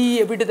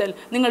വലിയ വിടുതൽ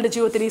നിങ്ങളുടെ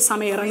ജീവിതത്തിൽ ഈ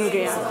സമയം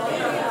ഇറങ്ങുകയാണ്.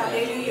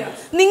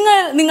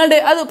 നിങ്ങളുടെ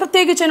അത്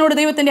പ്രത്യേകിച്ച് എന്നോട്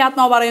ദൈവത്തിൻ്റെ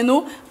ആത്മാവ് പറയുന്നു,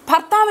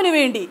 ഭർത്താവിന്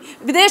വേണ്ടി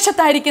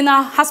വിദേശത്തായിരിക്കുന്ന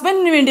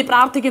ഹസ്ബൻഡിന് വേണ്ടി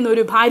പ്രാർത്ഥിക്കുന്ന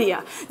ഒരു ഭാര്യ,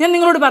 ഞാൻ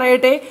നിങ്ങളോട്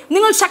പറയട്ടെ,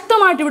 നിങ്ങൾ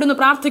ശക്തമായിട്ട് ഇവിടുന്ന്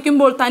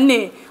പ്രാർത്ഥിക്കുമ്പോൾ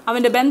തന്നെ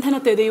അവൻ്റെ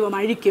ബന്ധനത്തെ ദൈവം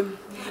അഴിക്കും.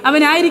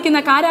 അവനായിരിക്കുന്ന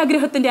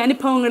കാരാഗ്രഹത്തിൻ്റെ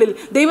അനുഭവങ്ങളിൽ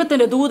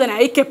ദൈവത്തിൻ്റെ ദൂതൻ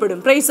അയക്കപ്പെടും.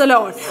 Praise the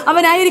Lord.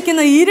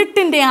 അവനായിരിക്കുന്ന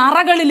ഇരുട്ടിൻ്റെ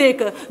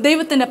അറകളിലേക്ക്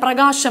ദൈവത്തിൻ്റെ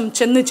പ്രകാശം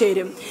ചെന്നു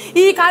ചേരും.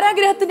 ഈ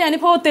കാരാഗ്രഹത്തിൻ്റെ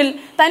അനുഭവത്തിൽ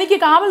തനിക്ക്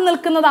കാവൽ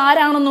നിൽക്കുന്നത്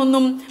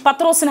ആരാണെന്നൊന്നും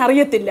പത്രോസിന്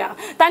അറിയത്തില്ല.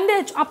 തൻ്റെ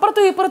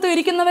അപ്പുറത്തും ഇപ്പുറത്തും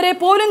ഇരിക്കുന്നവരെ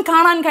പോലും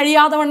കാണാൻ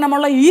കഴിയാതെ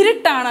വണ്ണമുള്ള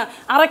ഇരുട്ടാണ്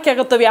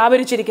അറയ്ക്കകത്ത്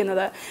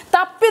വ്യാപരിച്ചിരിക്കുന്നത്.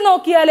 തപ്പി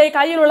നോക്കിയാലേ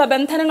കയ്യിലുള്ള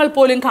ബന്ധനങ്ങൾ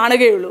പോലും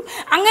കാണുകയുള്ളൂ.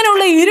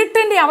 അങ്ങനെയുള്ള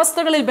ഇരുട്ടിൻ്റെ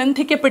അവസ്ഥകളിൽ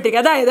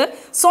ബന്ധിക്കപ്പെട്ടിരിക്കുക, അതായത്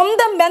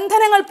സ്വന്തം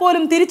ബന്ധനങ്ങൾ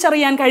പോലും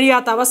തിരിച്ചറിയാൻ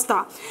കഴിയാത്ത അവസ്ഥ,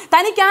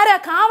 തനിക്കാരാ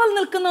കാവൽ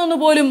നിൽക്കുന്നതെന്ന്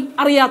പോലും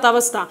അറിയാത്ത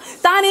അവസ്ഥ,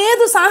 താൻ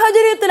ഏത്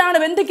സാഹചര്യത്തിലാണ്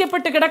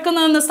ബന്ധിക്കപ്പെട്ട്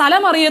കിടക്കുന്നതെന്ന്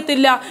സ്ഥലം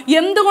അറിയത്തില്ല,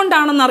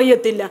 എന്തുകൊണ്ടാണെന്ന്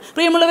അറിയത്തില്ല.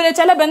 പ്രിയമുള്ളവരെ,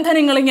 ചില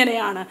ബന്ധനങ്ങൾ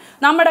ഇങ്ങനെയാണ്,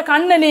 നമ്മുടെ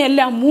കണ്ണിനെ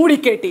എല്ലാം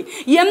മൂടിക്കെട്ടി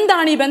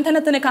എന്താണ് ഈ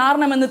ബന്ധനത്തിന്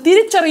കാരണമെന്ന്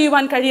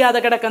തിരിച്ചറിയുവാൻ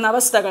കഴിയാതെ കിടക്കുന്ന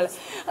അവസ്ഥകൾ.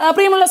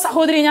 പ്രിയമുള്ള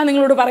സഹോദരി, ഞാൻ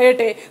നിങ്ങളോട്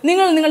പറയട്ടെ,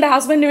 നിങ്ങൾ നിങ്ങളുടെ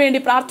ഹസ്ബൻഡിന്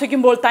വേണ്ടി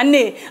പ്രാർത്ഥിക്കുമ്പോൾ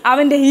തന്നെ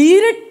അവൻ്റെ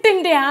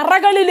ഇരുട്ടിൻ്റെ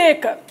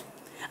അറകളിലേക്ക്,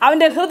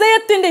 അവൻ്റെ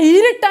ഹൃദയത്തിൻ്റെ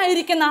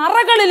ഇരുട്ടായിരിക്കുന്ന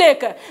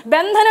അറകളിലേക്ക്,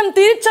 ബന്ധനം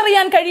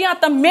തിരിച്ചറിയാൻ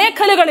കഴിയാത്ത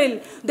മേഖലകളിൽ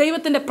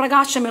ദൈവത്തിൻ്റെ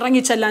പ്രകാശം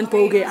ഇറങ്ങിച്ചെല്ലാൻ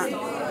പോവുകയാണ്.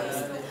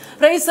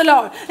 Praise the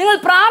Lord. നിങ്ങൾ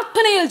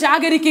പ്രാർത്ഥനയിൽ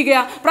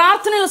ജാഗരിക്കുക,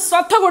 പ്രാർത്ഥനയിൽ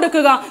ശ്രദ്ധ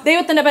കൊടുക്കുക.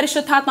 ദൈവത്തിൻ്റെ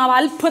പരിശുദ്ധാത്മാവ്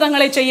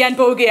അത്ഭുതങ്ങളെ ചെയ്യാൻ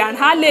പോവുകയാണ്.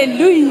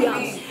 ഹല്ലേലൂയ.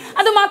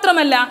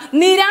 അതുമാത്രമല്ല,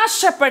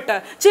 നിരാശപ്പെട്ട്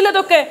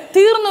ചിലതൊക്കെ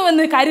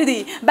തീർന്നുവെന്ന് കരുതി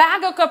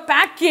ബാഗൊക്കെ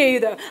പാക്ക്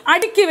ചെയ്ത്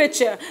അടുക്കി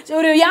വെച്ച്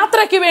ഒരു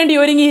യാത്രയ്ക്ക് വേണ്ടി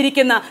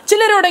ഒരുങ്ങിയിരിക്കുന്ന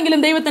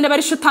ചിലരോടെങ്കിലും ദൈവത്തിൻ്റെ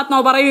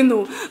പരിശുദ്ധാത്മാവ് പറയുന്നു,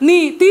 നീ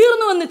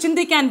തീർന്നുവെന്ന്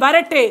ചിന്തിക്കാൻ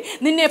വരട്ടെ,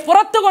 നിന്നെ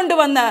പുറത്തു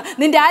കൊണ്ടുവന്ന്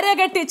നിന്റെ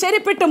അരകെട്ടി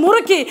ചെരുപ്പിട്ട്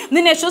മുറുക്കി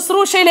നിന്നെ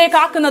ശുശ്രൂഷയിലേക്ക്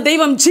ആക്കുന്ന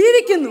ദൈവം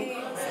ജീവിക്കുന്നു.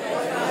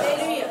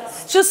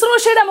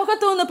 ശുശ്രൂഷയുടെ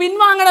മുഖത്തു നിന്ന്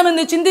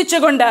പിൻവാങ്ങണമെന്ന്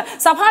ചിന്തിച്ചുകൊണ്ട്,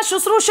 സഭാ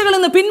ശുശ്രൂഷകളിൽ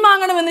നിന്ന്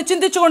പിൻവാങ്ങണമെന്ന്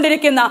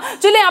ചിന്തിച്ചുകൊണ്ടിരിക്കുന്ന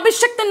ചില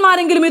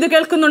അഭിഷക്തന്മാരെങ്കിലും ഇത്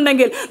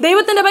കേൾക്കുന്നുണ്ടെങ്കിൽ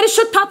ദൈവത്തിൻ്റെ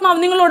പരിശുദ്ധാത്മാവ്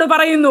നിങ്ങളോട്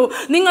പറയുന്നു,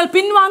 നിങ്ങൾ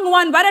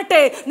പിൻവാങ്ങുവാൻ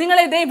വരട്ടെ,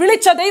 നിങ്ങളെ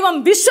വിളിച്ച ദൈവം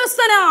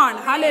വിശ്വസ്തനാണ്.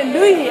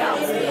 Hallelujah.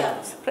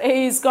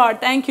 Praise God.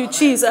 Thank you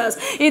Jesus.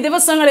 ഈ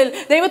ദിവസങ്ങളിൽ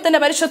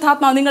ദൈവത്തിൻ്റെ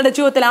പരിശുദ്ധാത്മാവ് നിങ്ങളുടെ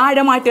ജീവിതത്തിൽ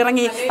ആഴമായിട്ട്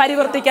ഇറങ്ങി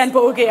പരിവർത്തിക്കാൻ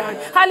പോവുകയാണ്.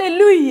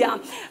 ഹല്ലേലൂയ.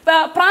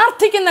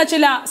 പ്രാർത്ഥിക്കുന്ന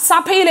ചില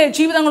സഭയിലെ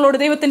ജീവിതങ്ങളോട്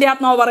ദൈവത്തിൻ്റെ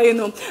ആത്മാവ്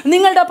പറയുന്നു,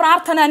 നിങ്ങളുടെ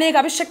പ്രാർത്ഥന അനേക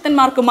അഭിഷക്തന്മാർക്ക്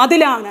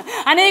മതിലാണ്,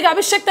 അനേക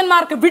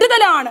അഭിഷക്തന്മാർക്ക്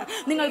വിടുതലാണ്.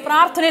 നിങ്ങൾ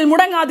പ്രാർത്ഥനയിൽ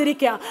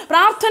മുടങ്ങാതിരിക്കുക.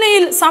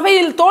 പ്രാർത്ഥനയിൽ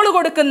സഭയിൽ തോള്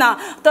കൊടുക്കുന്ന,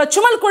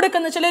 ചുമൽ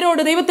കൊടുക്കുന്ന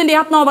ചിലരോട് ദൈവത്തിൻ്റെ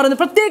ആത്മാവ് പറയുന്നു,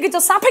 പ്രത്യേകിച്ച്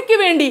സഭയ്ക്ക്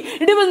വേണ്ടി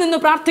ഇടിവിൽ നിന്ന്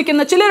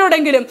പ്രാർത്ഥിക്കുന്ന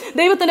ചിലരോടെങ്കിലും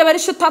ദൈവത്തിൻ്റെ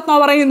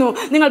പരിശുദ്ധാത്മാവ് പറയുന്നു,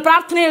 നിങ്ങൾ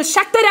പ്രാർത്ഥനയിൽ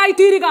ശക്തരായി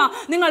തീരുക,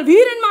 നിങ്ങൾ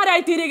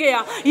വീരന്മാരായി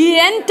തീരുകയാ. ഈ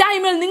എൻഡ്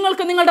ടൈമിൽ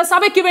നിങ്ങൾക്ക് നിങ്ങളുടെ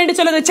സഭയ്ക്ക് വേണ്ടി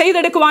ചിലത്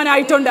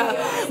ചെയ്തെടുക്കുവാനായിട്ടുണ്ട്.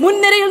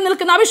 മുൻനിരയിൽ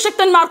നിൽക്കുന്ന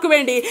അഭിഷക്തന്മാർക്ക്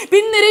വേണ്ടി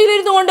പിൻനിരയിൽ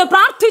ഇരുന്നുകൊണ്ട്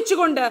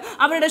പ്രാർത്ഥിച്ചുകൊണ്ട്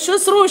അവരുടെ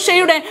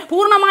ശുശ്രൂഷയുടെ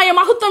പൂർണ്ണമായ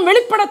മഹത്വം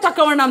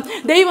വെളിപ്പെടത്തക്കവണ്ണം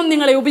ദൈവം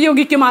നിങ്ങളെ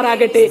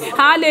ഉപയോഗിക്കുമാറാകട്ടെ.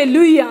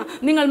 ഹല്ലേലൂയ.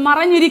 നിങ്ങൾ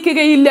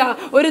മറഞ്ഞിരിക്കുകയില്ല.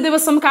 ഒരു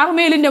ദിവസം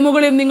കർമ്മേലിന്റെ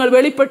മുകളിൽ നിങ്ങൾ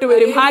വെളിപ്പെട്ടു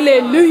വരും.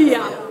 ഹല്ലേലൂയ.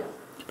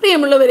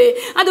 പ്രിയമുള്ളവരെ,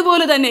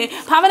 അതുപോലെ തന്നെ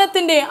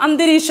ഭവനത്തിൻ്റെ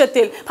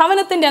അന്തരീക്ഷത്തിൽ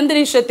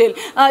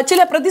ചില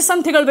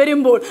പ്രതിസന്ധികൾ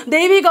വരുമ്പോൾ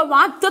ദൈവിക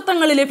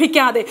വാഗ്ദത്തങ്ങൾ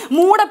ലഭിക്കാതെ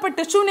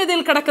മൂടപ്പെട്ട്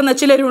ശൂന്യതയിൽ കിടക്കുന്ന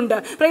ചിലരുണ്ട്.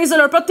 Praise the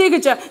Lord.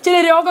 പ്രത്യേകിച്ച് ചില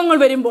രോഗങ്ങൾ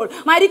വരുമ്പോൾ,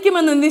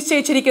 മരിക്കുമെന്ന്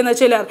നിശ്ചയിച്ചിരിക്കുന്ന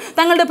ചിലർ,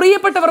 തങ്ങളുടെ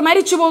പ്രിയപ്പെട്ടവർ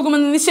മരിച്ചു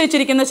പോകുമെന്ന്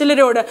നിശ്ചയിച്ചിരിക്കുന്ന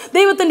ചിലരോട്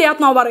ദൈവത്തിൻ്റെ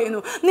ആത്മാവ്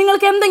പറയുന്നു,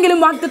 നിങ്ങൾക്ക് എന്തെങ്കിലും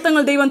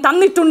വാഗ്ദത്തങ്ങൾ ദൈവം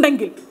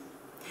തന്നിട്ടുണ്ടെങ്കിൽ,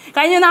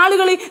 കഴിഞ്ഞ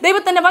നാളുകളിൽ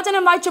ദൈവത്തിൻ്റെ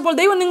വചനം വായിച്ചപ്പോൾ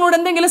ദൈവം നിങ്ങളോട്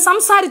എന്തെങ്കിലും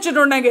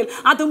സംസാരിച്ചിട്ടുണ്ടെങ്കിൽ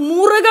അത്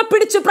മുറുകെ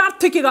പിടിച്ച്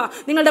പ്രാർത്ഥിക്കുക.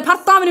 നിങ്ങളുടെ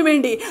ഭർത്താവിന്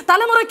വേണ്ടി,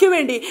 തലമുറയ്ക്ക്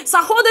വേണ്ടി,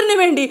 സഹോദരന്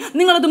വേണ്ടി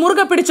നിങ്ങളത്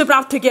മുറുകെ പിടിച്ച്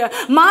പ്രാർത്ഥിക്കുക.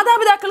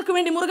 മാതാപിതാക്കൾക്ക്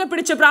വേണ്ടി മുറുകെ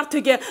പിടിച്ച്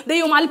പ്രാർത്ഥിക്കുക.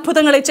 ദൈവം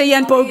അത്ഭുതങ്ങളെ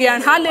ചെയ്യാൻ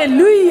പോവുകയാണ്.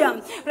 Hallelujah,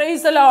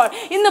 praise the Lord.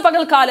 ഇന്ന്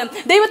പകൽക്കാലം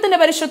ദൈവത്തിൻ്റെ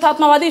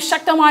പരിശുദ്ധാത്മാവ്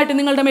അതിശക്തമായിട്ട്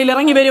നിങ്ങളുടെ മേൽ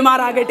ഇറങ്ങി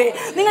വരുമാറാകട്ടെ.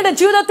 നിങ്ങളുടെ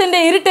ജീവിതത്തിൻ്റെ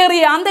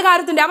ഇരുട്ടേറിയ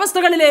അന്ധകാരത്തിൻ്റെ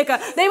അവസ്ഥകളിലേക്ക്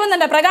ദൈവം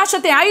തന്റെ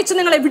പ്രകാശത്തെ അയച്ച്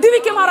നിങ്ങളെ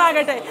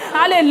വിടുവിക്കുമാറാകട്ടെ.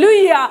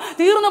 ഹല്ലേലൂയ.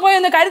 തീർന്നു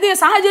പോയെന്ന് കരുതിയ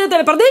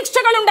സാഹചര്യത്തിൽ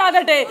പ്രതീക്ഷകൾ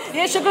ഉണ്ടാകട്ടെ.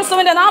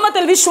 യേശുക്രിസ്തുവിന്റെ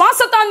നാമത്തിൽ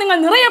വിശ്വാസത്താൽ നിങ്ങൾ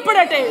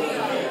നിറയപ്പെടട്ടെ.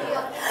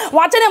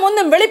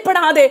 വചനമൊന്നും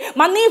വെളിപ്പെടാതെ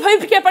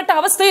മന്ദീഭവിക്കപ്പെട്ട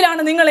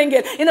അവസ്ഥയിലാണ്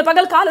നിങ്ങളെങ്കിൽ ഇന്ന്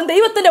പകൽക്കാലം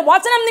ദൈവത്തിന്റെ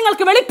വചനം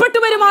നിങ്ങൾക്ക് വെളിപ്പെട്ടു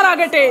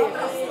വരുമാറാകട്ടെ.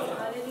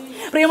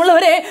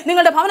 പ്രിയമുള്ളവരെ,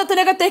 നിങ്ങളുടെ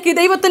ഭവനത്തിനകത്തേക്ക്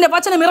ദൈവത്തിന്റെ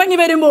വചനം ഇറങ്ങി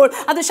വരുമ്പോൾ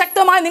അത്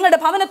ശക്തമായി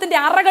നിങ്ങളുടെ ഭവനത്തിന്റെ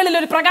അറകളിൽ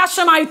ഒരു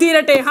പ്രകാശമായി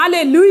തീരട്ടെ.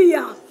 Hallelujah,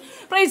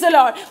 praise the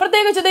Lord.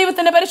 പ്രത്യേകിച്ച്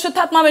ദൈവത്തിന്റെ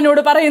പരിശുദ്ധാത്മാവിനോട്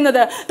പറയുന്നത്,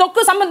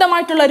 ത്വക്ക്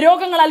സംബന്ധമായിട്ടുള്ള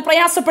രോഗങ്ങളാൽ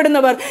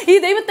പ്രയാസപ്പെടുന്നവർ ഈ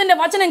ദൈവത്തിന്റെ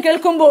വചനം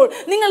കേൾക്കുമ്പോൾ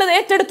നിങ്ങളത്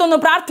ഏറ്റെടുത്തൊന്ന്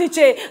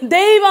പ്രാർത്ഥിച്ച്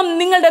ദൈവം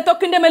നിങ്ങളുടെ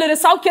ത്വക്കിന്റെ മേൽ ഒരു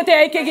സൗഖ്യത്തെ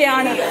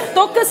അയക്കുകയാണ്.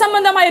 ത്വക്ക്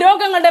സംബന്ധമായ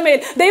രോഗങ്ങളുടെ മേൽ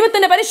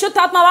ദൈവത്തിന്റെ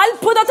പരിശുദ്ധാത്മാവ്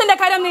അത്ഭുതത്തിന്റെ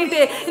കരം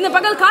നീട്ടി ഇന്ന്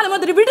പകൽക്കാലം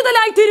അതൊരു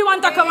വിടുതലായി തീരുവാൻ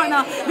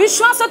തക്കവണ്ണം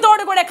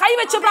വിശ്വാസത്തോടു കൂടെ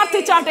കൈവച്ച്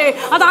പ്രാർത്ഥിച്ചാട്ടെ.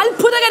 അത്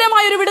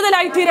അത്ഭുതകരമായ ഒരു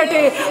വിടുതലായി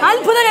തീരട്ടെ,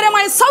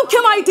 അത്ഭുതകരമായ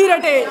സൗഖ്യമായി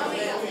തീരട്ടെ.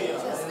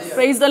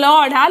 Praise the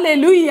Lord,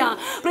 hallelujah.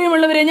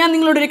 പ്രിയമുള്ളവരെ, ഞാൻ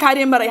നിങ്ങളോട് ഒരു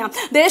കാര്യം പറയാം.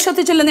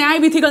 ദേശത്ത് ചില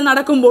ന്യായവിധികൾ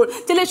നടക്കുമ്പോൾ,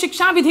 ചില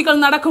ശിക്ഷാവിധികൾ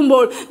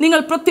നടക്കുമ്പോൾ നിങ്ങൾ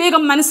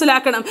പ്രത്യേകം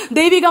മനസ്സിലാക്കണം,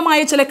 ദൈവികമായ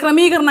ചില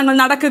ക്രമീകരണങ്ങൾ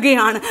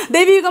നടക്കുകയാണ്,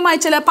 ദൈവികമായ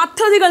ചില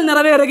പദ്ധതികൾ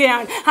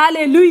നിറവേറുകയാണ്.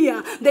 ഹല്ലേലൂയ.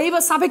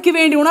 ദൈവസഭയ്ക്ക്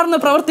വേണ്ടി ഉണർന്ന്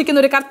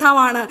പ്രവർത്തിക്കുന്ന ഒരു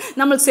കർത്താവാണ്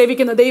നമ്മൾ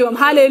സേവിക്കുന്ന ദൈവം.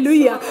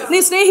 ഹല്ലേലൂയ.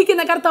 നീ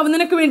സ്നേഹിക്കുന്ന കർത്താവ്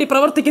നിനക്ക് വേണ്ടി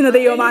പ്രവർത്തിക്കുന്ന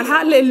ദൈവമാണ്.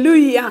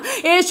 ഹല്ലേലൂയ.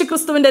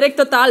 യേശുക്രിസ്തുവിന്റെ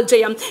രക്തത്താൽ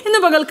ജയം.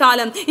 ഇന്ന്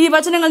പകൽക്കാലം ഈ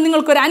വചനങ്ങൾ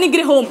നിങ്ങൾക്കൊരു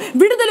അനുഗ്രഹവും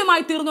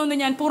വിടുതലുമായി തീർന്നു എന്ന്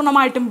ഞാൻ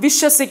പൂർണ്ണമായിട്ടും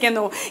വിശ്വസിക്കുന്നു.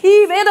 ഈ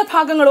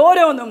വേദഭാഗങ്ങൾ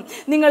ഓരോന്നും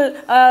നിങ്ങൾ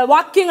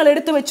വാക്യങ്ങൾ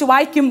എടുത്തു വെച്ച്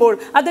വായിക്കുമ്പോൾ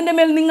അതിൻ്റെ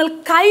മേൽ നിങ്ങൾ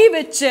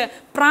കൈവച്ച്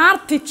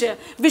പ്രാർത്ഥിച്ച്,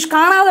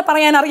 കാണാതെ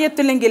പറയാൻ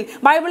അറിയത്തില്ലെങ്കിൽ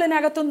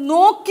ബൈബിളിനകത്ത്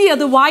നോക്കി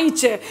അത്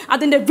വായിച്ച്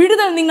അതിൻ്റെ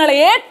വിടുതൽ നിങ്ങളെ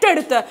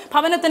ഏറ്റെടുത്ത്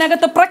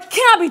ഭവനത്തിനകത്ത്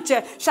പ്രഖ്യാപിച്ച്,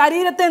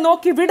 ശരീരത്തെ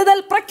നോക്കി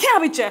വിടുതൽ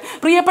പ്രഖ്യാപിച്ച്,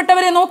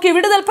 പ്രിയപ്പെട്ടവരെ നോക്കി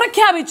വിടുതൽ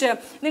പ്രഖ്യാപിച്ച്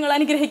നിങ്ങൾ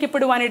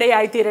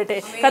അനുഗ്രഹിക്കപ്പെടുവാനിടയായി തീരട്ടെ.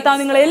 കർത്താവ്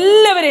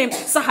നിങ്ങളെല്ലാവരെയും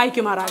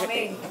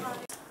സഹായിക്കുമാറാകട്ടെ.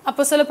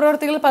 അപ്പോസ്തല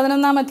പ്രവൃത്തികൾ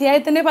 11-ാം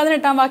അധ്യായത്തിന്റെ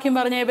 18-ാം വാക്യം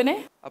പറഞ്ഞേവനെ.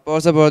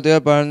 അപ്പോസ്തല പ്രവൃത്തികൾ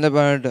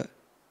 12:18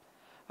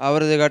 അവർ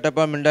ഇത്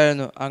കേട്ടപ്പോൾ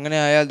മിണ്ടായിരുന്നു. അങ്ങനെ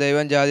ആയാൽ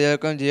ദൈവം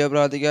ജാതികൾക്കും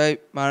ജീവപ്രാപ്തിക്കായി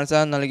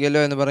മാനസാന്തരം നൽകിയല്ലോ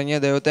എന്ന് പറഞ്ഞ്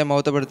ദൈവത്തെ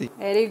മഹത്വപ്പെടുത്തി.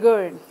 Very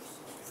good.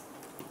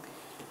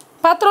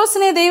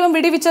 പത്രോസിനെ ദൈവം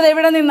വിടുവിച്ചത്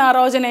എവിടെ നിന്നാ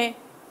റോജനെ?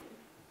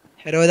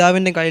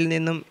 ഹെരോദാവിന്റെ കയ്യിൽ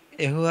നിന്നും,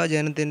 യഹൂദ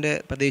ജനത്തിന്റെ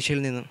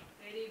പ്രതീക്ഷയിൽ നിന്നും.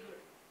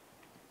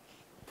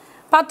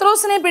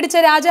 പത്രോസിനെ പിടിച്ച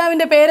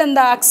രാജാവിന്റെ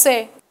പേരെന്താ? അക്സേ.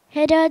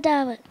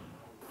 ഹെരോദാവ്.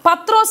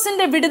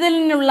 പത്രോസിന്റെ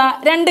വിടുതലിനുള്ള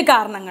 2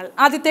 കാരണങ്ങൾ.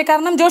 ആദ്യത്തെ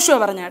കാരണം ജോഷുവ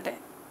പറഞ്ഞാട്ടെ.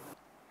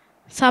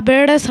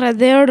 സഭയുടെ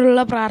ശ്രദ്ധയോടുള്ള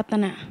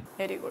പ്രാർത്ഥന.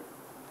 Very good.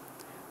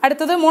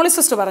 അടുത്തത് മോളി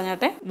സിസ്റ്റർ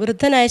പറഞ്ഞാട്ടെ.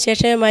 വൃദ്ധനായ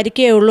ശേഷം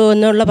മരിക്കുകയുള്ളൂ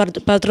എന്നുള്ള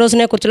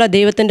പത്രോസിനെ കുറിച്ചുള്ള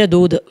ദൈവത്തിന്റെ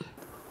ദൂത്.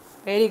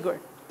 Very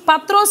good.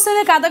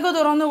 പത്രോസിന് കഥക്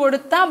തുറന്നു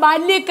കൊടുത്ത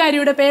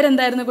ബാല്യക്കാരിയുടെ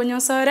പേരെന്തായിരുന്നു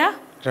കുഞ്ഞോസോര?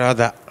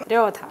 രോധ.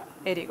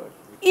 Very good.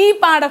 ഈ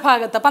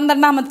പാഠഭാഗത്ത്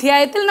 12-ാം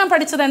അധ്യായത്തിൽ നാം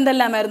പഠിച്ചത്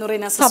എന്തെല്ലാമായിരുന്നു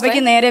റീന?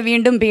 സഭയ്ക്ക് നേരെ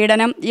വീണ്ടും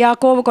പീഡനം,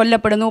 യാക്കോബ്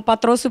കൊല്ലപ്പെടുന്നു,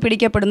 പത്രോസ്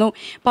പിടിക്കപ്പെടുന്നു,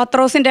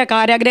 പത്രോസിന്റെ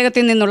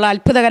കാരാഗ്രഹത്തിൽ നിന്നുള്ള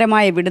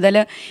അത്ഭുതകരമായ വിടുതൽ,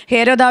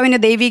 ഹെരോദാവിന്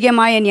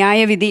ദൈവികമായ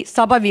ന്യായവിധി,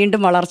 സഭ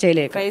വീണ്ടും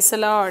വളർച്ചയിലേക്ക്. Praise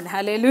the Lord,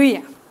 hallelujah.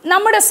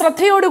 നമ്മുടെ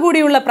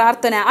ശ്രദ്ധയോടുകൂടിയുള്ള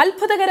പ്രാർത്ഥന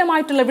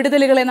അത്ഭുതകരമായിട്ടുള്ള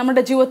വിടുതലുകളെ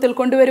നമ്മുടെ ജീവിതത്തിൽ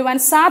കൊണ്ടുവരുവാൻ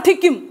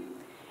സാധിക്കും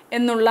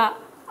എന്നുള്ള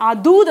ആ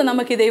ദൂത്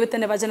നമുക്ക്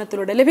ദൈവത്തിൻ്റെ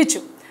വചനത്തിലൂടെ ലഭിച്ചു.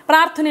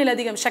 പ്രാർത്ഥനയിൽ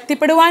അധികം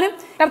ശക്തിപ്പെടുവാനും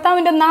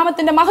കർത്താവിൻ്റെ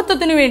നാമത്തിൻ്റെ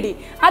മഹത്വത്തിനു വേണ്ടി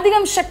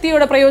അധികം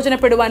ശക്തിയോടെ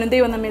പ്രയോജനപ്പെടുവാനും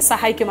ദൈവം നമ്മെ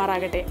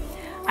സഹായിക്കുമാറാകട്ടെ.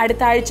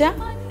 അടുത്ത ആഴ്ച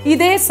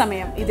ഇതേ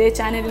സമയം ഇതേ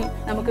ചാനലിൽ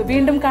നമുക്ക്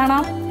വീണ്ടും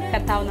കാണാം.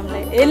 കർത്താവ്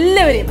നമ്മളെ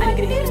എല്ലാവരെയും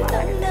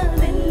അനുഗ്രഹിക്കുമാറാകട്ടെ.